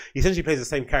essentially plays the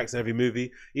same character in every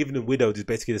movie. Even in Widowed, he's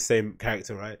basically the same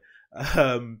character, right?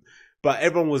 But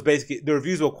everyone was basically, the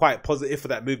reviews were quite positive for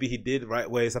that movie he did, right?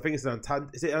 Whereas I think it's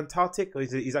is it Antarctic or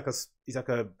he's like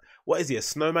a what is he, a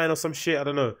snowman or some shit? I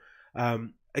don't know.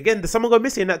 Again, does someone go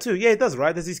missing in that too? Yeah, it does,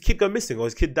 right? Does his kid go missing or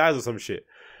his kid dies or some shit?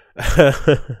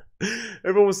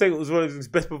 Everyone was saying it was one of his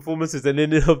best performances, and then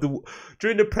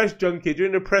during the press junket,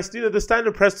 the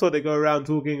standard press tour, they go around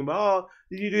talking about,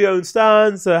 did you do your own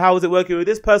stunts? How was it working with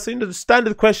this person? The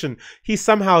standard question. He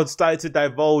somehow started to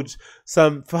divulge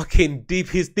some fucking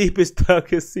deepest,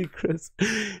 darkest secrets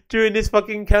during this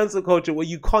fucking cancel culture where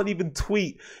you can't even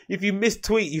tweet. If you miss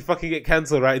tweet, you fucking get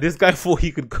cancelled, right? This guy thought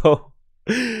he could go.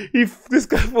 This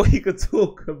guy thought he could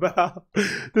talk about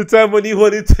the time when he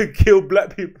wanted to kill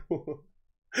black people.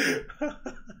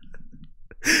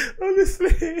 Honestly,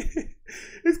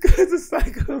 this guy's a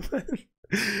psycho, man.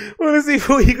 Honestly, he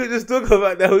thought he could just talk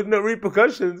about that with no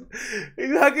repercussions. He's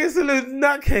like a absolute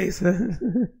nutcase,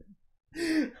 man.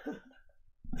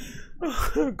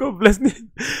 Oh, God bless me.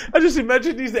 I just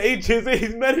imagine these agents and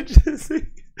his managers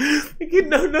thinking,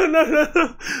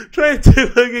 no. Trying to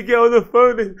fucking get on the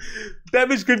phone and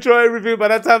damage control everything. By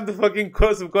that time, the fucking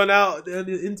quotes have gone out on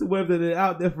the interweb and they're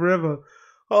out there forever.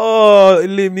 Oh,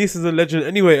 Liam Neeson's a legend.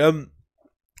 Anyway,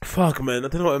 fuck, man. I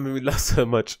don't know what made me laugh so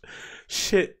much.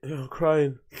 Shit, I'm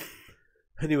crying.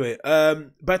 Anyway,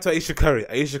 back to Ayesha Curry.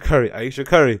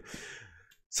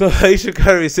 So Ayesha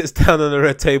Curry sits down on the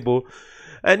red table.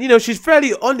 And, she's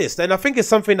fairly honest. And I think it's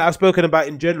something that I've spoken about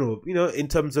in general, in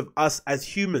terms of us as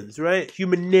humans, right?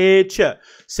 Human nature,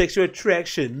 sexual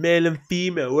attraction, male and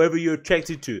female, whoever you're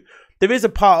attracted to. There is a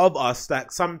part of us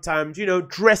that sometimes,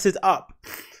 dresses up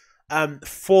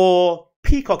for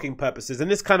peacocking purposes.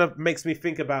 And this kind of makes me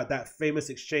think about that famous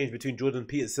exchange between Jordan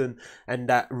Peterson and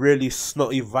that really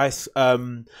snotty Vice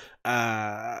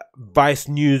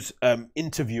News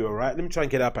interviewer, right? Let me try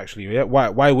and get it up actually. Yeah?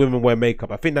 Why women wear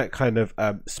makeup. I think that kind of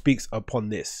speaks upon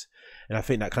this. And I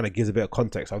think that kind of gives a bit of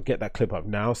context. I'll get that clip up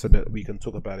now so that we can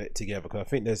talk about it together. Because I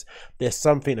think there's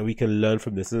something that we can learn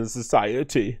from this in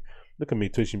society. Look at me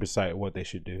twitching beside what they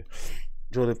should do.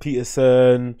 Jordan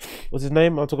Peterson, what's his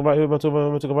name? I'm talking about who am I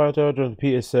talking about? Jordan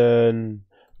Peterson,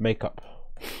 makeup.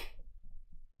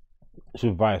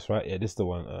 Should Vice, right? Yeah, this is the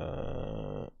one.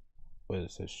 What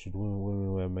is it? Should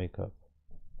women wear makeup?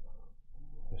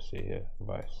 Let's see here,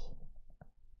 Vice.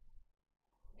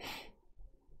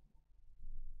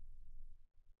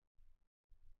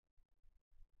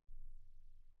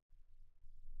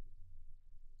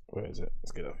 Where is it?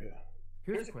 Let's get up here.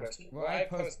 Here's a question. Well,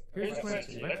 here's a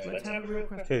question. Let's have a real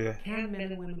question. Yeah. Can men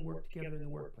and women work together in the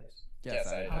workplace? Yes,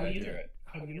 I do it.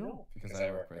 How do you know? Because I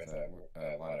work with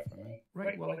a lot of women.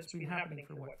 Right. Well, it's been happening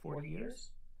for 40 years,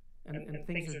 and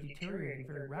things are deteriorating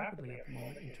very rapidly at the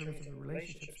moment in terms of the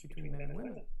relationships between men and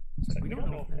women. So we don't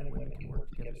know if men and women can work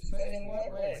together. But in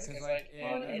what ways?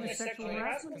 Because in the sexual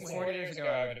harassment way. 40 years ago,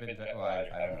 I would have been. Well,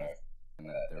 I don't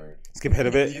know. Skip ahead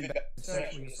a bit.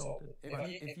 Sexually assaulted.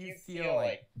 If you feel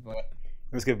like.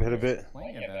 Let's skip ahead a bit.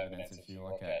 Plenty of evidence if you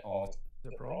look at all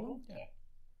the problem. Yeah.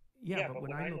 Yeah, but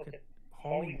when I look at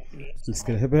Hollywood, let's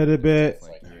get ahead a bit.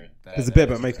 There's a bit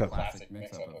about makeup. Classic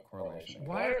mix-up of correlation.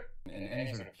 Why? In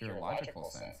any sort of pure logical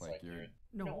sense, like you're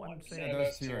No, I'm So saying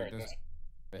those two are those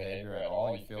behavior at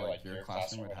all. You feel like your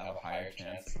classroom would have a higher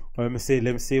chance. Well, let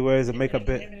me see. Where is the makeup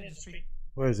bit? industry.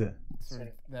 Where is it? Sort of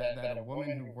that a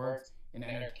woman who works in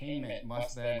entertainment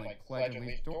must then like pledge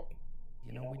allegiance to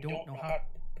You know, we don't know how.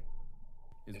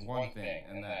 is one thing,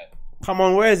 and that Come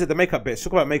on, where is it? The makeup bit.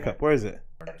 Talk about makeup. Where is it?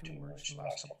 Started to emerge in the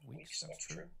last couple of weeks. That's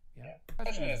true. Yeah.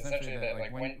 question is essentially that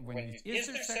like when you Is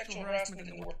there sexual harassment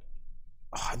in the work?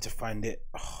 Oh, I need to find it.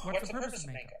 Oh, What's the purpose of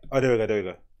makeup? there we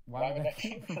go. why would that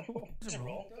be a rule? Is a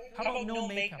rule. How about no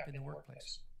makeup in the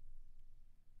workplace?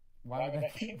 Why would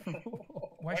that be a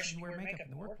rule? Why should you wear makeup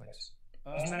in the workplace?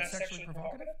 Isn't that sexually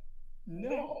provocative?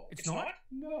 No, It's not?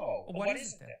 no. Well, what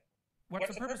is it then?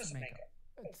 What's the purpose of makeup?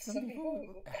 Some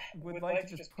people would like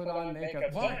to just put on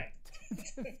makeup. Why?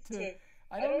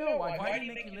 I don't know why. Why do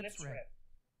you make your lips red?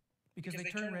 Because they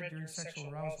turn red during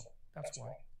sexual arousal. That's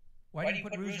why. Why do you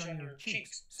put rouge on your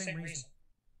cheeks? Same reason.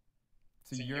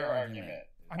 So your argument.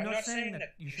 I'm not saying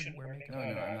that you shouldn't wear makeup. No,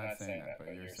 I'm not saying that,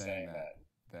 but you're saying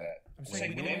that I'm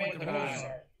saying we when don't know women what the put on rules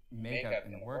are. makeup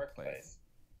in the workplace,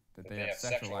 that they have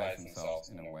sexualized themselves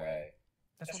in a way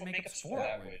That's what makeup's for.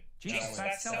 that would. Jesus,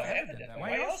 that's self-evident.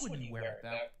 Why else would you wear it?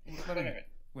 That, wait a minute.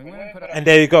 When women put on And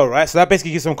there you go, right? So that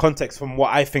basically gives some context from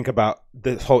what I think about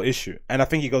this whole issue. And I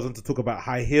think he goes on to talk about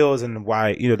high heels and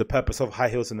why, the purpose of high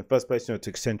heels in the first place, to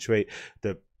accentuate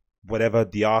the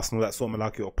arsenal, that sort of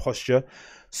malarkey or posture.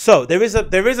 So there is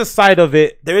a side of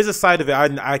it.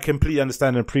 I completely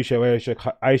understand and appreciate where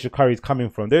Ayesha Curry is coming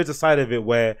from. There is a side of it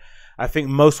where I think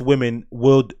most women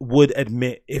would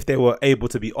admit, if they were able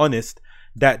to be honest,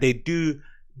 that they do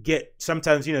get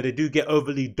sometimes, they do get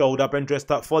overly dolled up and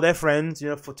dressed up for their friends,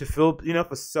 to feel,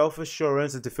 for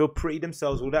self-assurance and to feel pretty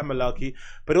themselves, all that malarkey.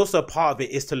 But also part of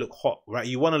it is to look hot, right?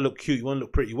 You want to look cute, you want to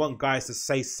look pretty, you want guys to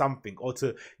say something or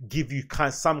to give you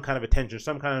some kind of attention,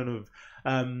 some kind of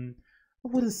I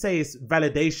wouldn't say it's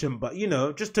validation, but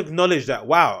just to acknowledge that,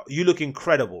 wow, you look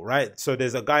incredible, right? So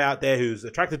there's a guy out there who's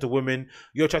attracted to women,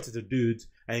 you're attracted to dudes,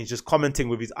 and he's just commenting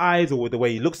with his eyes or with the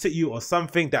way he looks at you or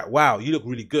something that, wow, you look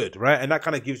really good, right? And that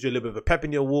kind of gives you a little bit of a pep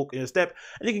in your walk, in your step,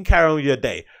 and you can carry on with your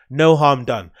day. No harm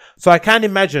done. So I can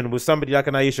imagine with somebody like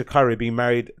an Ayesha Curry being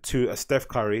married to a Steph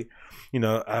Curry,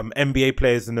 NBA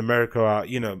players in America are,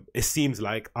 it seems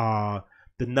like are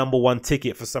the #1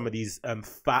 ticket for some of these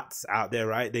fats out there,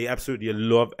 right? They absolutely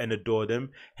love and adore them.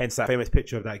 Hence that famous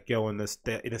picture of that girl in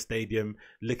a stadium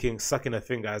sucking her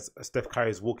finger as Steph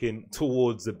Curry is walking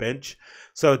towards the bench.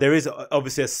 So there is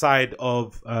obviously a side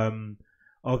of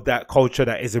that culture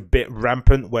that is a bit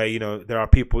rampant, where there are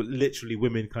people, literally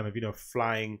women, kind of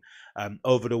flying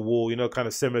over the wall, kind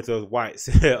of similar to those whites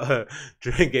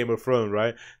during Game of Thrones,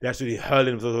 right? They're actually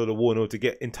hurling themselves over the wall in order to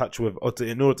get in touch with,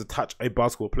 in order to touch a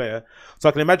basketball player. So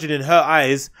I can imagine in her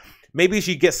eyes, maybe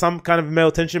she gets some kind of male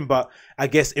attention, but I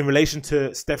guess in relation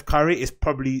to Steph Curry, it's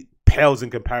probably pales in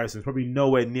comparison. It's probably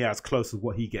nowhere near as close as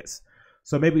what he gets.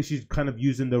 So maybe she's kind of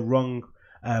using the wrong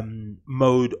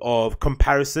mode of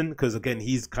comparison, because again,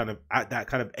 he's kind of at that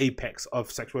kind of apex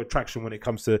of sexual attraction when it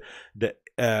comes to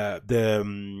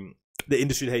the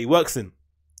industry that he works in.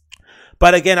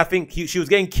 But again, I think she was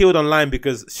getting killed online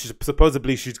because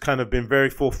she's kind of been very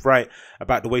forthright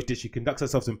about the way that she conducts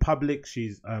herself in public.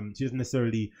 She doesn't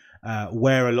necessarily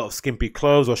wear a lot of skimpy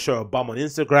clothes or show a bum on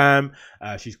Instagram.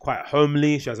 She's quite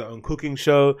homely. She has her own cooking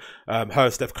show. Her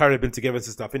and Steph Curry have been together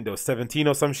since I think they were 17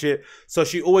 or some shit. So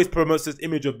she always promotes this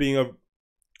image of being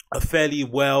a fairly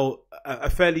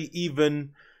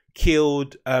even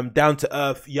killed, down to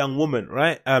earth young woman,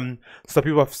 right? So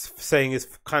people are saying it's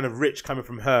kind of rich coming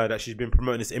from her, that she's been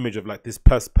promoting this image of like this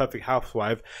perfect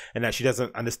housewife, and that she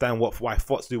doesn't understand why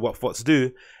FOTS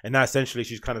do, and now essentially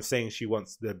she's kind of saying she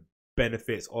wants the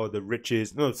benefits or the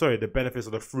benefits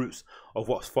or the fruits of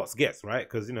what FOTS gets, right?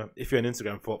 Because if you're an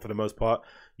Instagram for the most part,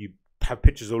 you have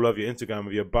pictures all over your Instagram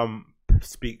of your bum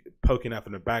poking out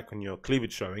from the back and your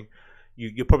cleavage showing.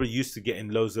 You're probably used to getting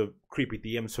loads of creepy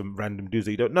DMs from random dudes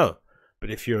that you don't know. But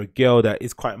if you're a girl that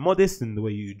is quite modest in the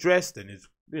way you dressed and is,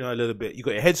 a little bit, you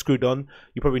got your head screwed on,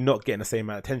 you're probably not getting the same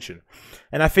amount of attention.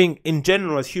 And I think in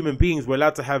general, as human beings, we're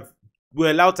allowed to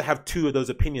have two of those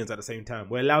opinions at the same time.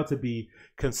 We're allowed to be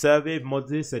conservative,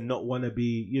 modest, and not want to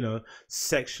be,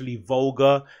 sexually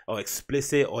vulgar or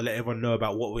explicit, or let everyone know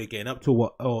about what we're getting up to,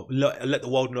 or let the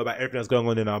world know about everything that's going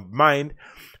on in our mind.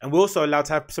 And we're also allowed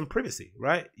to have some privacy,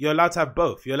 right? You're allowed to have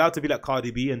both. You're allowed to be like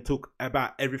Cardi B and talk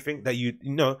about everything that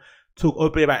talk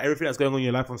openly about everything that's going on in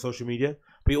your life on social media.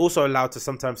 But you're also allowed to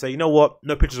sometimes say, you know what?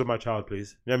 No pictures of my child,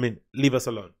 please. You know what I mean? Leave us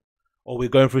alone. Or we're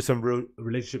going through some real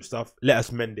relationship stuff. Let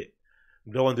us mend it.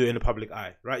 You don't want to do it in the public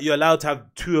eye, right? You're allowed to have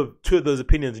two of those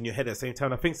opinions in your head at the same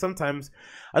time. I think sometimes,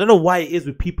 I don't know why it is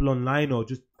with people online or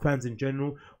just fans in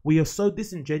general, we are so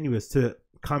disingenuous to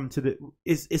come to the,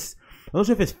 I'm not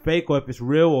sure if it's fake or if it's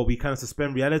real, or we kind of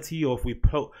suspend reality, or if we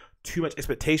put too much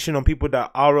expectation on people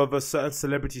that are of a certain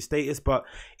celebrity status. But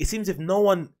it seems if no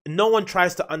one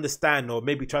tries to understand or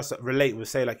maybe tries to relate, will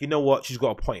say like, you know what, she's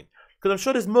got a point. Because I'm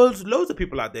sure there's loads of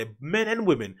people out there, men and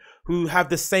women, who have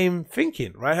the same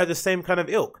thinking, right? Have the same kind of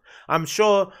ilk. I'm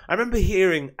sure, I remember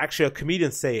hearing actually a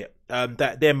comedian say it,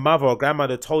 that their mother or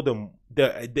grandmother told them,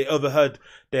 they overheard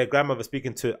their grandmother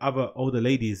speaking to other older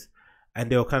ladies, and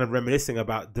they were kind of reminiscing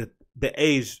about the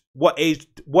age, what age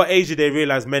did they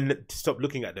realize men stopped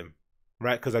looking at them,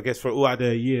 right? Because I guess for all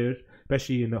other years,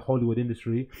 especially in the Hollywood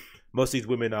industry, most of these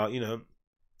women are, you know,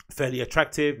 fairly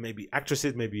attractive, maybe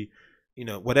actresses, maybe, you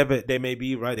know, whatever they may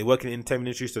be, right? They work in the entertainment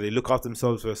industry, so they look after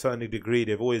themselves to a certain degree.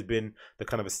 They've always been the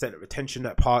kind of a center of attention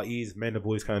at parties. Men have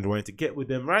always kind of wanted to get with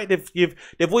them, right? They've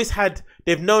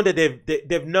known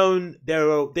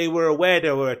that they were aware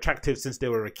they were attractive since they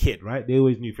were a kid, right? They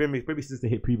always knew, maybe since they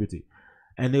hit puberty.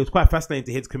 And it was quite fascinating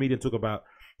to hear this comedian talk about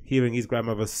hearing his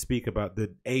grandmother speak about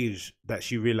the age that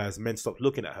she realized men stopped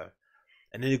looking at her.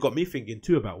 And then it got me thinking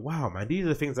too about, wow, man, these are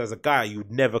the things as a guy you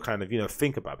would never kind of, you know,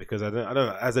 think about. Because I don't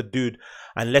know, as a dude,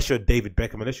 unless you're David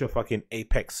Beckham, unless you're a fucking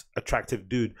apex attractive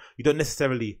dude, you don't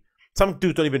necessarily, some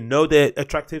dudes don't even know they're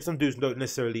attractive. Some dudes don't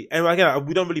necessarily, and again,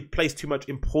 we don't really place too much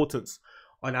importance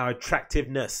on our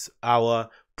attractiveness, our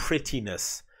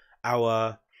prettiness,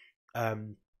 our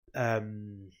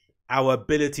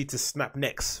ability to snap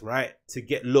necks, right? To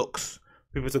get looks,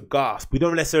 people to gasp. We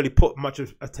don't necessarily put much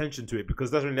attention to it because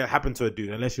it doesn't really happen to a dude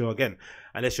unless you're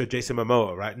Jason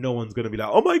Momoa, right? No one's going to be like,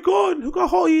 oh my God, look how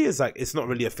hot he is. Like, it's not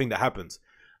really a thing that happens.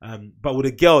 But with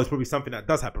a girl, it's probably something that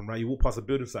does happen, right? You walk past a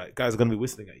building site, guys are going to be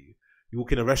whistling at you. You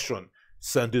walk in a restaurant,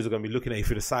 certain dudes are going to be looking at you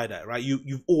through the side eye, right?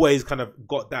 You've always kind of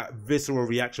got that visceral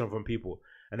reaction from people.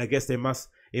 And I guess it must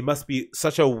be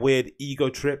such a weird ego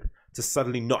trip to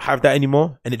suddenly not have that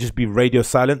anymore and it just be radio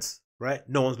silence, right?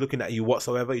 No one's looking at you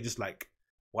whatsoever. You're just like,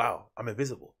 wow, I'm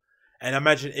invisible. And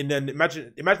imagine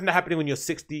that happening when you're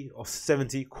 60 or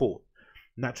 70. Cool.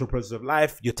 Natural process of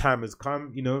life. Your time has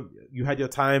come. You know, you had your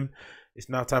time. It's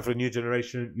now time for a new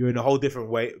generation. You're in a whole different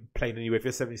way, playing anyway. If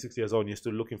you're 76 years old and you're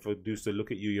still looking for dudes to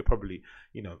look at you, you're probably,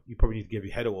 you know, you probably need to give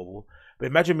your head a wobble. But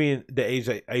imagine being the age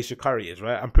that Ayesha Curry is,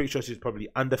 right? I'm pretty sure she's probably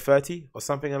under 30 or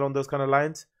something along those kind of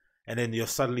lines. And then you're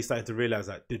suddenly starting to realize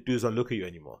that the dudes don't look at you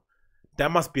anymore.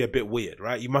 That must be a bit weird,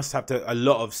 right? You must have a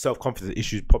lot of self-confidence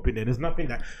issues popping in. There's nothing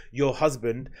that your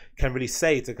husband can really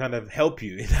say to kind of help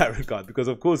you in that regard, because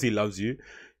of course he loves you.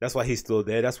 That's why he's still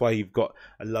there. That's why you've got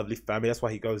a lovely family. That's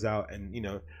why he goes out and, you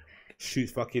know,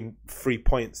 shoots fucking 3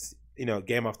 points, you know,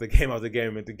 game after game after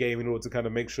game into game in order to kind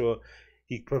of make sure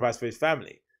he provides for his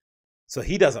family. So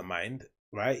he doesn't mind,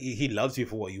 right? He loves you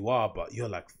for what you are, but you're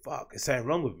like, fuck, there's something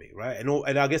wrong with me, right?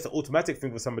 And I guess the automatic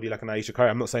thing for somebody like an Ayesha Curry,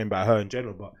 I'm not saying about her in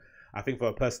general, but I think for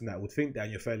a person that would think that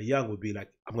and you're fairly young would be like,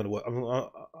 I'm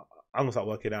gonna start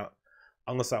working out.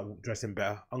 I'm gonna start dressing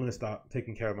better. I'm gonna start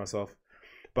taking care of myself.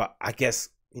 But I guess,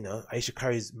 you know, Ayesha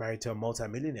Curry's married to a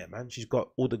multi-millionaire, man. She's got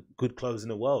all the good clothes in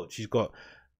the world. She's got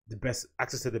the best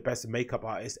access to the best makeup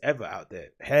artists ever out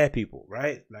there. Hair people,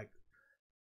 right? Like,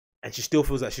 and she still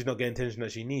feels like she's not getting attention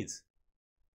that she needs.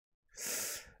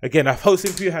 Again, I hope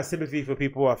Cynthia has sympathy for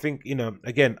people. I think, you know,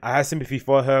 again, I have sympathy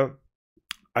for her.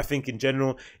 I think in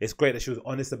general, it's great that she was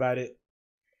honest about it.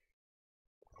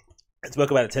 It's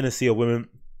spoke about the tendency of women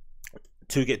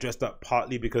to get dressed up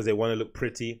partly because they want to look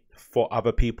pretty for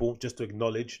other people, just to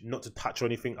acknowledge, not to touch or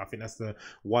anything. I think that's the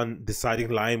one deciding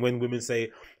line. When women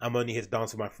say, I'm only here to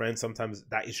dance with my friends, sometimes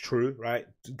that is true, right?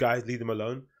 Guys, leave them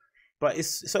alone. But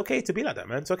it's okay to be like that,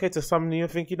 man. It's okay to suddenly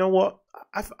think, you know what?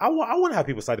 I want to have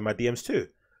people sliding my DMs too.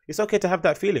 It's okay to have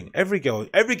that feeling. Every girl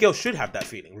should have that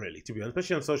feeling, really, to be honest,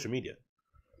 especially on social media.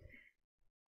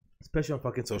 Especially on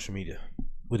fucking social media,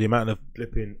 with the amount of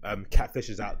flipping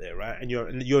catfishes out there, right? And you're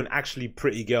an actually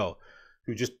pretty girl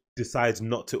who just decides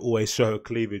not to always show her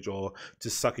cleavage or to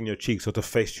suck in your cheeks or to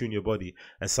face tune your body,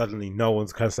 and suddenly no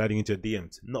one's kind of sliding into your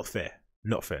DMs. Not fair.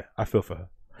 Not fair. I feel for her.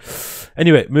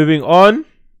 Anyway, moving on.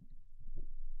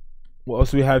 What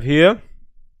else do we have here?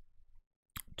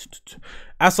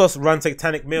 ASOS run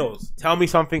satanic meals. Tell me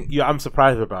something I'm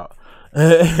surprised about.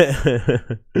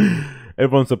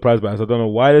 Everyone's surprised by us. I don't know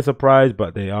why they're surprised,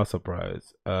 but they are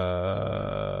surprised.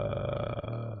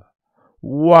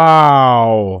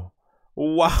 Wow.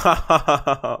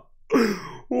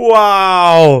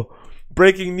 Wow.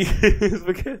 Breaking news.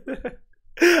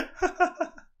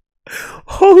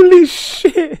 Holy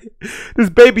shit! This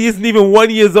baby isn't even 1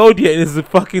 year old yet, and it's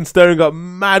fucking stirring up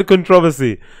mad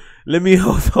controversy. Let me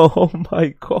also. Oh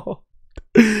my god!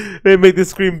 They make the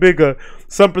screen bigger.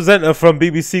 Some presenter from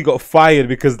BBC got fired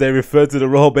because they referred to the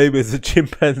royal baby as a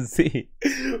chimpanzee.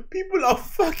 People are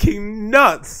fucking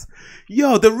nuts.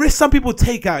 Yo, the risk some people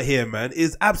take out here, man,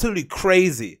 is absolutely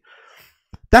crazy.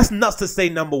 That's nuts to say,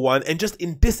 number one. And just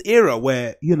in this era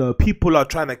where, you know, people are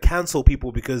trying to cancel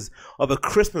people because of a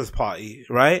Christmas party,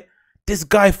 right? This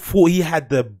guy thought he had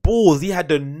the balls, he had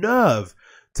the nerve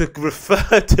to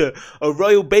refer to a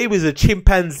royal baby as a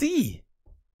chimpanzee.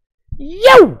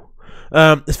 Yo!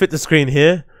 Let's fit the screen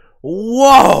here.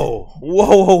 Whoa!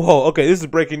 Whoa, whoa, whoa. Okay, this is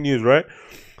breaking news, right?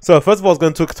 So, first of all, I was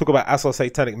going to talk about Assault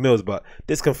Satanic Mills, but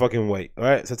this can fucking wait,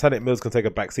 alright? Satanic Mills can take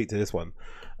a back seat to this one.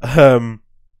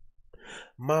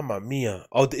 Mamma mia.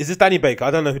 Oh, is this Danny Baker?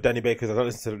 I don't know who Danny Baker is. I don't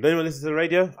listen to... Does anyone listen to the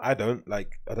radio? I don't.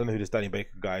 Like, I don't know who this Danny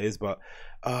Baker guy is, but...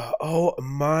 oh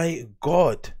my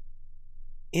god.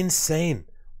 Insane.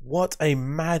 What a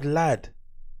mad lad.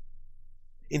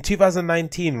 In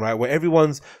 2019, right, where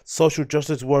everyone's social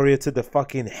justice warrior to the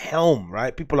fucking helm,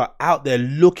 right? People are out there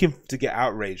looking to get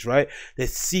outraged, right? They're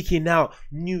seeking out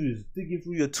news, digging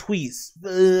through your tweets.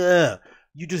 Ugh.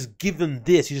 You just give them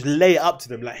this. You just lay it up to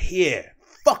them like, here,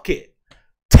 fuck it.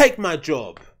 Take my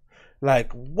job. Like,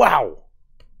 wow.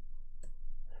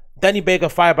 Danny Baker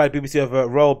fired by BBC over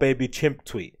royal baby chimp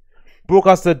tweet.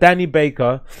 Broadcaster Danny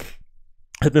Baker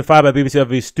has been fired by BBC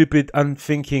over his stupid,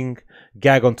 unthinking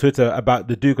gag on Twitter about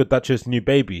the Duke or Duchess' new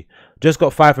baby. Just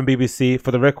got fired from BBC.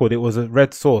 For the record, it was a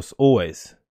red source,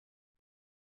 always.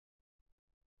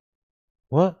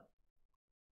 What?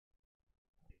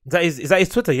 Is that his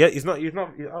Twitter? Yeah, he's not.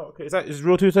 Oh, okay. Is that his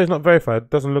real Twitter? He's not verified.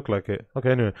 Doesn't look like it.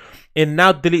 Okay, anyway. In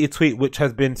now deleted tweet, which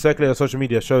has been circulated on social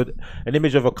media, showed an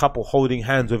image of a couple holding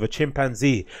hands with a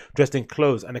chimpanzee dressed in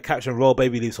clothes and a caption: "Royal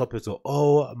baby leaves hospital."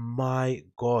 Oh my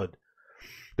god!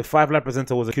 The Five Live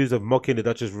presenter was accused of mocking the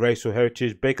Duchess' racial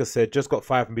heritage. Baker said, "Just got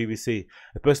fired from BBC."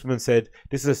 The spokesman said,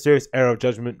 "This is a serious error of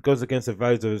judgment. Goes against the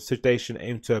values of the situation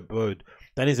aimed to abode.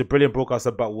 Danny's a brilliant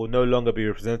broadcaster, but will no longer be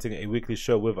representing a weekly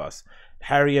show with us."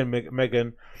 Harry and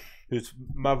Meghan, whose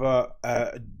mother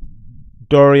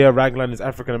Doria Ragland is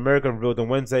African American, revealed on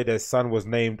Wednesday their son was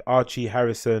named Archie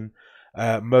Harrison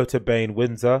Motorbane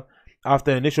Windsor.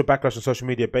 After initial backlash on social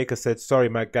media, Baker said, "Sorry,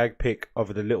 my gag pic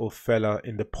of the little fella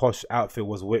in the posh outfit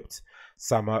was whipped.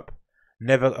 Sum up.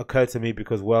 Never occurred to me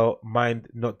because, well, mind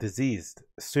not diseased.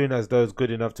 As soon as those good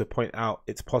enough to point out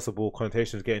its possible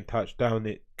connotations get in touch, down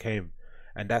it came.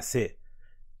 And that's it."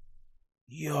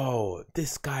 Yo,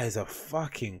 this guy is a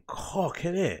fucking cock,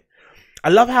 innit? I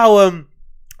love how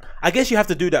I guess you have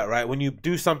to do that, right? When you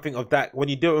do something of that, when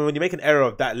you make an error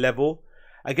of that level,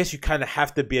 I guess you kind of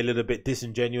have to be a little bit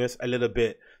disingenuous, a little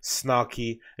bit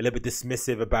snarky, a little bit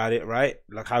dismissive about it, right?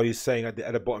 Like how he's saying at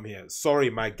the bottom here, "Sorry,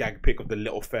 my gag pic of the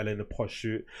little fella in the posh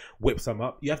suit whips him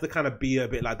up." You have to kind of be a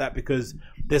bit like that because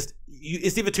it's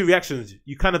either two reactions.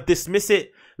 You kind of dismiss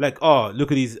it, like, "Oh,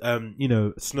 look at these, you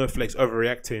know, snowflakes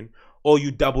overreacting," or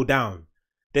you double down.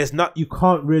 You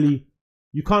can't really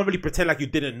pretend like you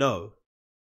didn't know.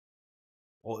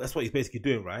 Well, that's what he's basically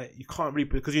doing, right? You can't really,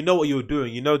 because you know what you're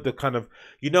doing. You know the kind of,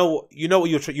 you know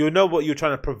what you're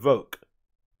trying to provoke.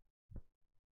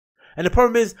 And the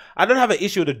problem is, I don't have an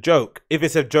issue with a joke if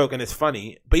it's a joke and it's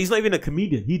funny. But he's not even a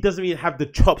comedian. He doesn't even have the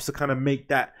chops to kind of make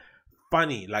that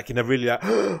funny, like in a really like,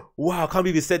 wow, I can't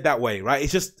believe he said that way, right?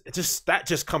 That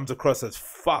just comes across as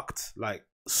fucked, like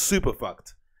super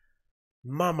fucked.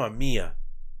 Mamma mia.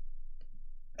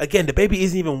 Again, the baby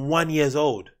isn't even 1 year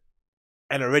old.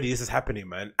 And already this is happening,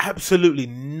 man. Absolutely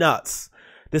nuts.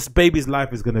 This baby's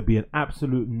life is going to be an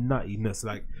absolute nuttiness.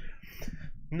 Like,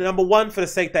 number one, for the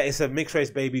sake that it's a mixed race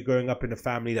baby growing up in a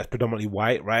family that's predominantly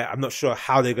white, right? I'm not sure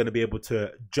how they're going to be able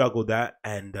to juggle that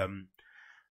and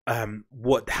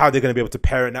how they're going to be able to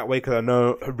parent that way. Because I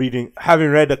know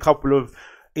having read a couple of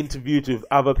interviews with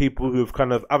other people who've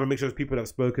kind of other mixed race people that have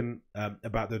spoken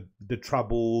about the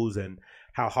troubles and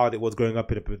how hard it was growing up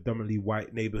in a predominantly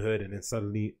white neighborhood and then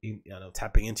suddenly,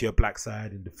 tapping into your black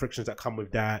side and the frictions that come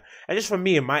with that. And just for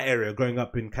me in my area, growing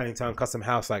up in Canning Town Custom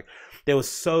House, like there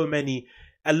was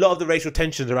a lot of the racial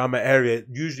tensions around my area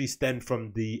usually stemmed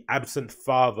from the absent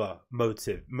father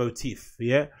motif.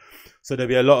 Yeah. So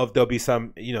there'll be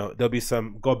some,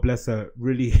 God bless her,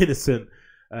 really innocent,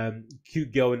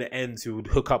 cute girl in the ends who would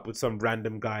hook up with some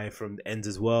random guy from the ends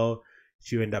as well.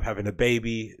 She end up having a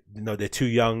baby. They're too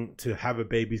young to have a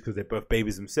baby because they're both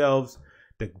babies themselves.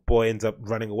 The boy ends up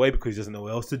running away because he doesn't know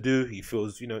what else to do. He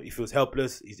feels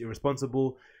helpless. He's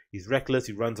irresponsible. He's reckless.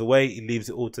 He runs away. He leaves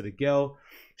it all to the girl.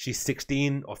 She's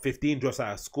 16 or 15, drops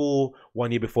out of school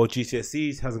 1 year before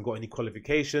GCSEs, hasn't got any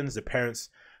qualifications. The parents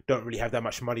don't really have that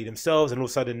much money themselves. And all of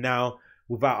a sudden now,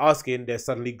 without asking, they're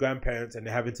suddenly grandparents and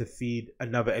they're having to feed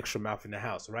another extra mouth in the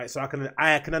house, right? So I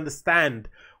can understand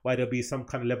why there'll be some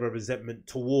kind of level of resentment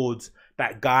towards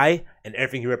that guy and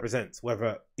everything he represents,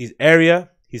 whether his area,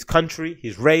 his country,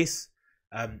 his race,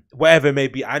 whatever it may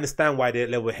be. I understand why the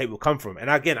level of hate will come from. And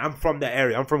again, I'm from that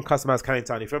area. I'm from Custom House, Canning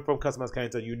Town. If you're from Custom House,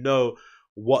 Canning Town, you know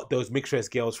what those mixed race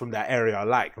girls from that area are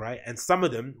like, right? And some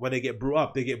of them, when they get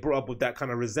brought up with that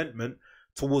kind of resentment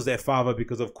towards their father,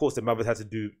 because of course their mothers had to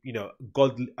do, you know,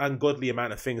 ungodly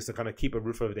amount of things to kind of keep a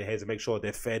roof over their heads and make sure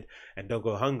they're fed and don't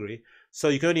go hungry. So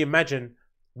you can only imagine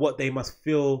what they must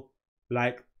feel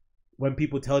like when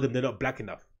people tell them they're not black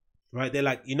enough, right? They're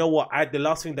like, you know what, the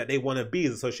last thing that they want to be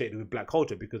is associated with black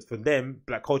culture, because for them,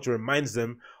 black culture reminds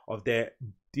them of their,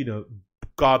 you know,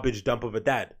 garbage dump of a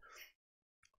dad.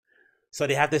 So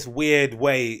they have this weird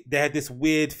way, they had this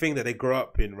weird thing that they grow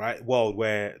up in, right? World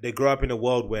where they grow up in a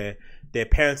world where their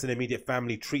parents and immediate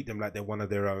family treat them like they're one of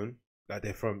their own, like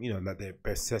they're from, you know, like they're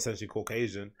essentially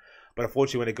Caucasian. But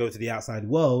unfortunately, when they go to the outside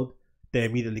world, they're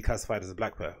immediately classified as a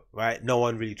black person, right? No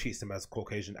one really treats them as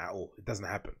Caucasian at all. It doesn't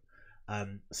happen.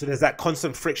 So there's that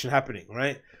constant friction happening,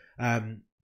 right? And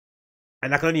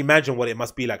I can only imagine what it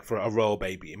must be like for a royal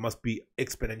baby. It must be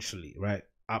exponentially, right,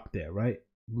 up there, right?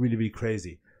 Really, really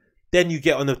crazy. Then you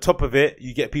get on the top of it,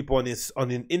 you get people on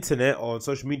the internet or on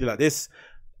social media like this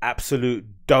absolute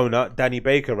donut, Danny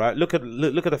Baker, right? Look at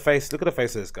the face of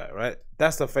this guy, right?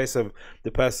 That's the face of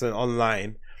the person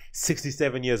online,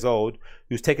 67 years old,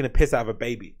 who's taking a piss out of a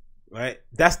baby, right?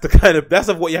 That's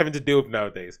what you're having to deal with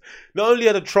nowadays. Not only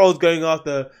are the trolls going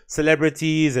after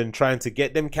celebrities and trying to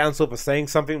get them cancelled for saying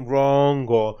something wrong,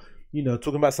 or, you know,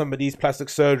 talking about somebody's plastic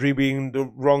surgery being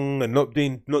wrong and not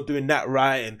doing that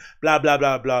right and blah, blah,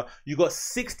 blah, blah. You got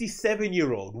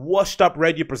 67-year-old washed up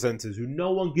radio presenters who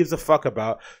no one gives a fuck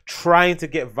about trying to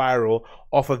get viral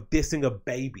off of dissing a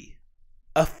baby.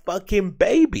 A fucking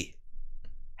baby.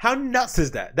 How nuts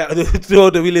is that? That's the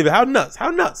world that we live in. How nuts? How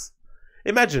nuts?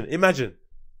 Imagine you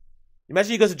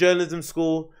go to journalism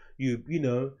school, you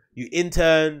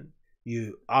intern,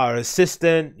 you are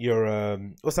assistant, you're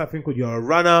what's that thing called? You're a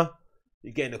runner.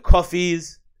 You're getting the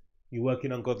coffees, you're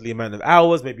working ungodly amount of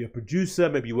hours, maybe you're a producer,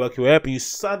 maybe you work your way up, and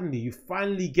you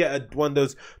finally get one of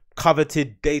those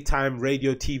coveted daytime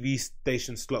radio TV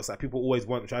station slots that people always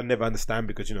want, which I never understand,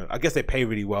 because, you know, I guess they pay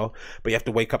really well, but you have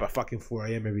to wake up at fucking 4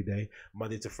 a.m. every day,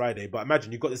 Monday to Friday. But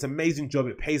imagine you've got this amazing job,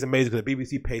 it pays amazing, because the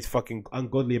BBC pays fucking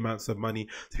ungodly amounts of money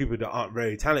to people that aren't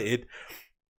very talented,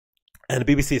 and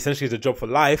the BBC essentially is a job for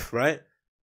life, right?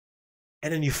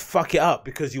 And then you fuck it up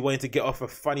because you wanted to get off a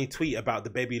funny tweet about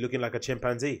the baby looking like a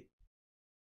chimpanzee.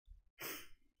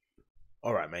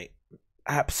 All right, mate.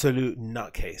 Absolute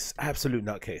nutcase. Absolute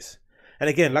nutcase. And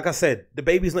again, like I said, the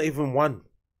baby's not even one.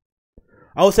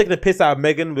 I was taking a piss out of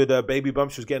Megan with her baby bump.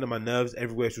 She was getting on my nerves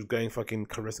everywhere she was going, fucking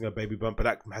caressing her baby bump. But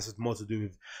that has more to do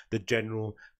with the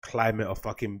general climate of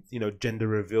fucking, you know, gender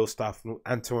reveal stuff.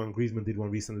 Antoine Griezmann did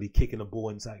one recently, kicking a ball,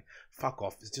 and it's like, fuck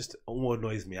off. It's just, it all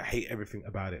annoys me. I hate everything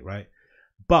about it, right?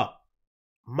 But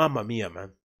mamma mia,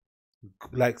 man,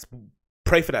 like,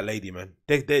 pray for that lady, man.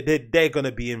 They're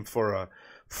gonna be in for a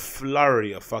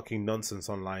flurry of fucking nonsense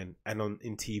online and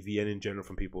in TV and in general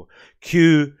from people.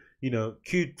 Cue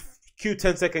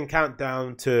 10-second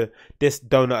countdown to this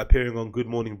donut appearing on Good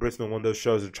Morning Britain on one of those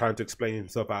shows and trying to explain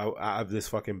himself out of this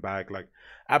fucking bag. Like,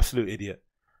 absolute idiot.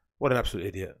 What an absolute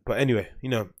idiot. But anyway, you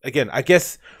know, again, I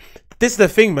guess this is the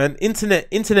thing, man. The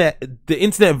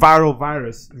internet viral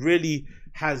virus really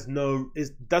has no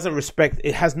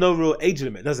real age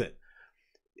limit, does it?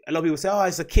 A lot of people say, oh,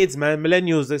 it's the kids, man.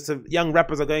 Millennials, young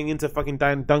rappers are going into fucking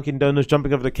Dunkin' Donuts,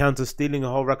 jumping over the counter, stealing a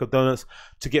whole rack of donuts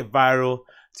to get viral,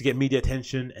 to get media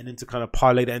attention, and then to kind of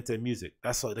parlay that into music.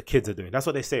 That's what the kids are doing. That's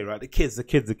what they say, right? The kids.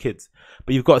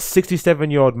 But you've got a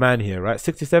 67-year-old man here, right?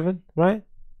 67, right?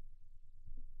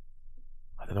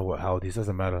 I don't know how old he is.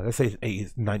 Doesn't matter. Let's say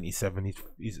he's 97.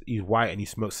 He's white and he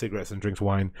smokes cigarettes and drinks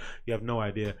wine. You have no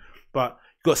idea. But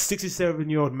you've got a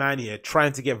 67-year-old man here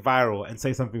trying to get viral and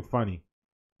say something funny,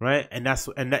 right? And that's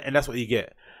what you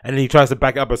get. And then he tries to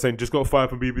back it up by saying, just got fired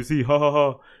from BBC. Ha ha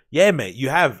ha. Yeah, mate, you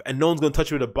have. And no one's going to touch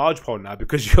you with a barge pole now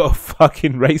because you're a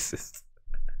fucking racist.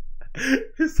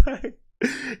 It's like,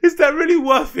 is that really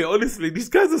worth it? Honestly, these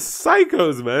guys are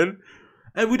psychos, man.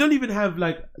 And we don't even have,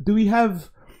 like,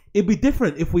 it'd be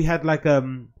different if we had like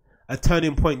a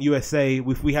Turning Point USA,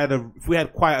 if we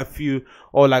had quite a few,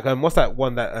 or like what's that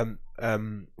one that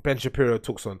Ben Shapiro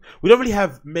talks on. We don't really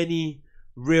have many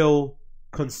real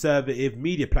conservative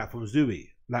media platforms, do we?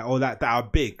 like, or that are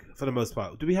big for the most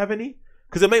part? Do we have any?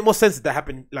 Because it make more sense that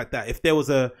happened like that. If there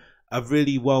was a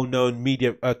really well-known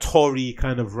media, a Tory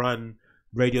kind of run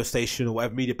radio station or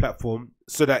whatever media platform,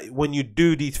 so that when you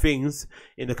do these things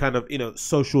in the kind of, you know,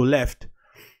 social left,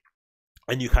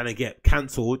 and you kind of get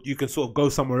cancelled, you can sort of go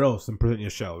somewhere else and present your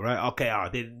show, right? Okay,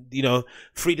 you know,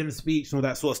 freedom of speech and all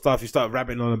that sort of stuff. You start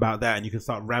rabbiting on about that, and you can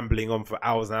start rambling on for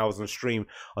hours and hours on stream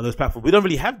on those platforms. We don't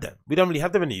really have them. We don't really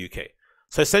have them in the UK.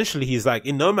 So essentially, he's like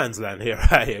in no man's land here,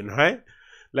 right?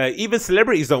 Like, even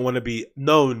celebrities don't want to be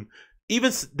known.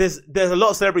 Even there's a lot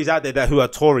of celebrities out there who are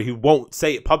Tory who won't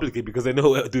say it publicly because they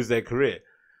know it'll do their career.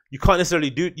 You can't necessarily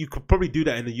do. You could probably do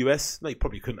that in the US. No, you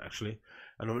probably couldn't actually.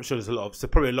 And I'm sure there's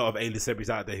probably a lot of A-list celebrities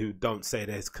out there who don't say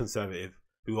they're conservative,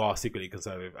 who are secretly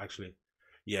conservative, actually.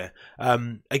 Yeah.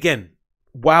 Again,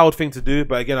 wild thing to do,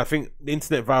 but again, I think the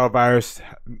internet viral virus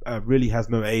really has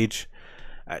no age,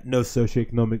 no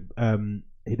socioeconomic.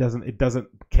 It doesn't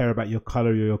care about your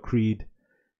color or your creed.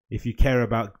 If you care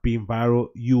about being viral,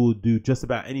 you will do just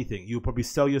about anything. You'll probably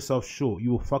sell yourself short. You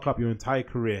will fuck up your entire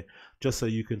career just so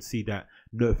you can see that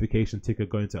notification ticker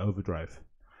go into overdrive.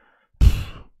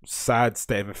 Sad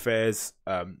state of affairs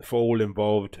for all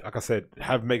involved. Like I said,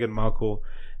 have Meghan Markle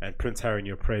and Prince Harry in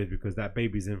your prayers, because that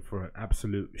baby's in for an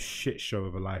absolute shit show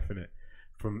of a life, innit?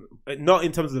 From not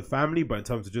in terms of the family, but in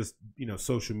terms of just, you know,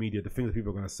 social media, the things that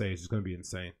people are going to say is just going to be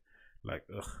insane. Like,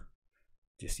 ugh.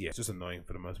 It's just annoying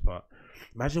for the most part.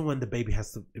 Imagine when they braid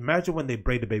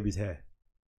the baby's hair.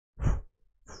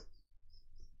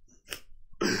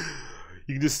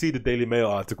 You can just see the Daily Mail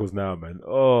articles now, man.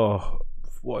 Oh,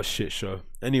 what a shit show.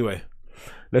 Anyway,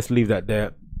 let's leave that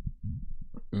there.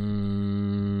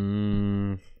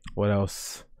 What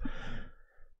else?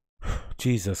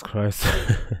 Jesus Christ.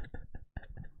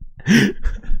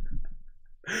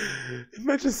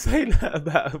 Imagine saying that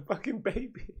about a fucking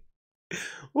baby.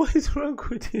 What is wrong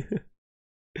with you?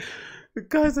 The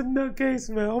guys are nutcase,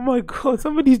 man. Oh my god,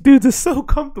 some of these dudes are so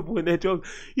comfortable in their jobs.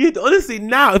 Honestly,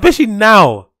 now, especially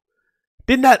now.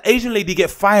 Didn't that Asian lady get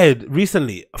fired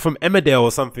recently from Emmerdale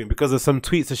or something because of some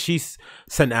tweets that she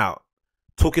sent out?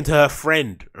 Talking to her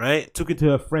friend, right? Talking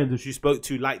to her friends who she spoke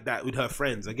to like that with her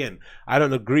friends. Again, I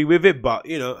don't agree with it, but,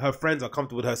 you know, her friends are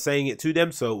comfortable with her saying it to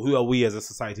them, so who are we as a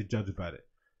society to judge about it?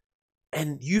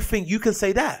 And you think you can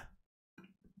say that?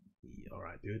 Yeah, all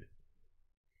right, dude.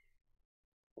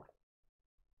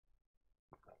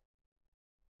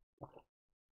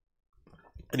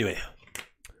 Anyway,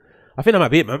 I think that might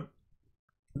be it, man.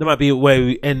 That might be where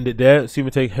we end it there. See me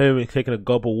take home and taking a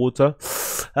gulp of water.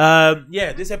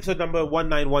 Yeah, this episode number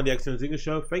 191, the Agostinho Zinga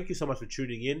Show. Thank you so much for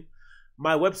tuning in.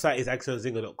 My website is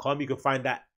agostinhozinga.com. You can find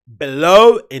that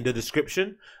below in the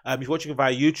description. If you're watching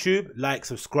via YouTube, like,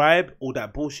 subscribe, all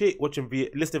that bullshit.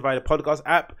 Listening via the podcast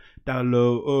app,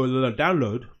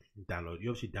 download. You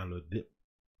obviously downloaded it.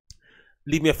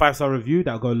 Leave me a 5-star review.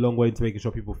 That'll go a long way into making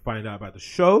sure people find out about the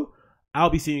show. I'll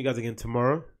be seeing you guys again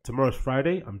tomorrow. Tomorrow's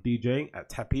Friday. I'm DJing at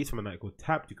Tappies from a night called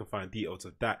Tapped. You can find details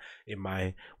of that on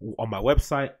my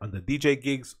website under DJ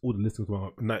gigs. All the listings to my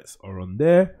nights are on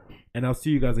there. And I'll see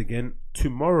you guys again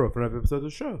tomorrow for another episode of the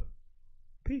show.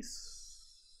 Peace.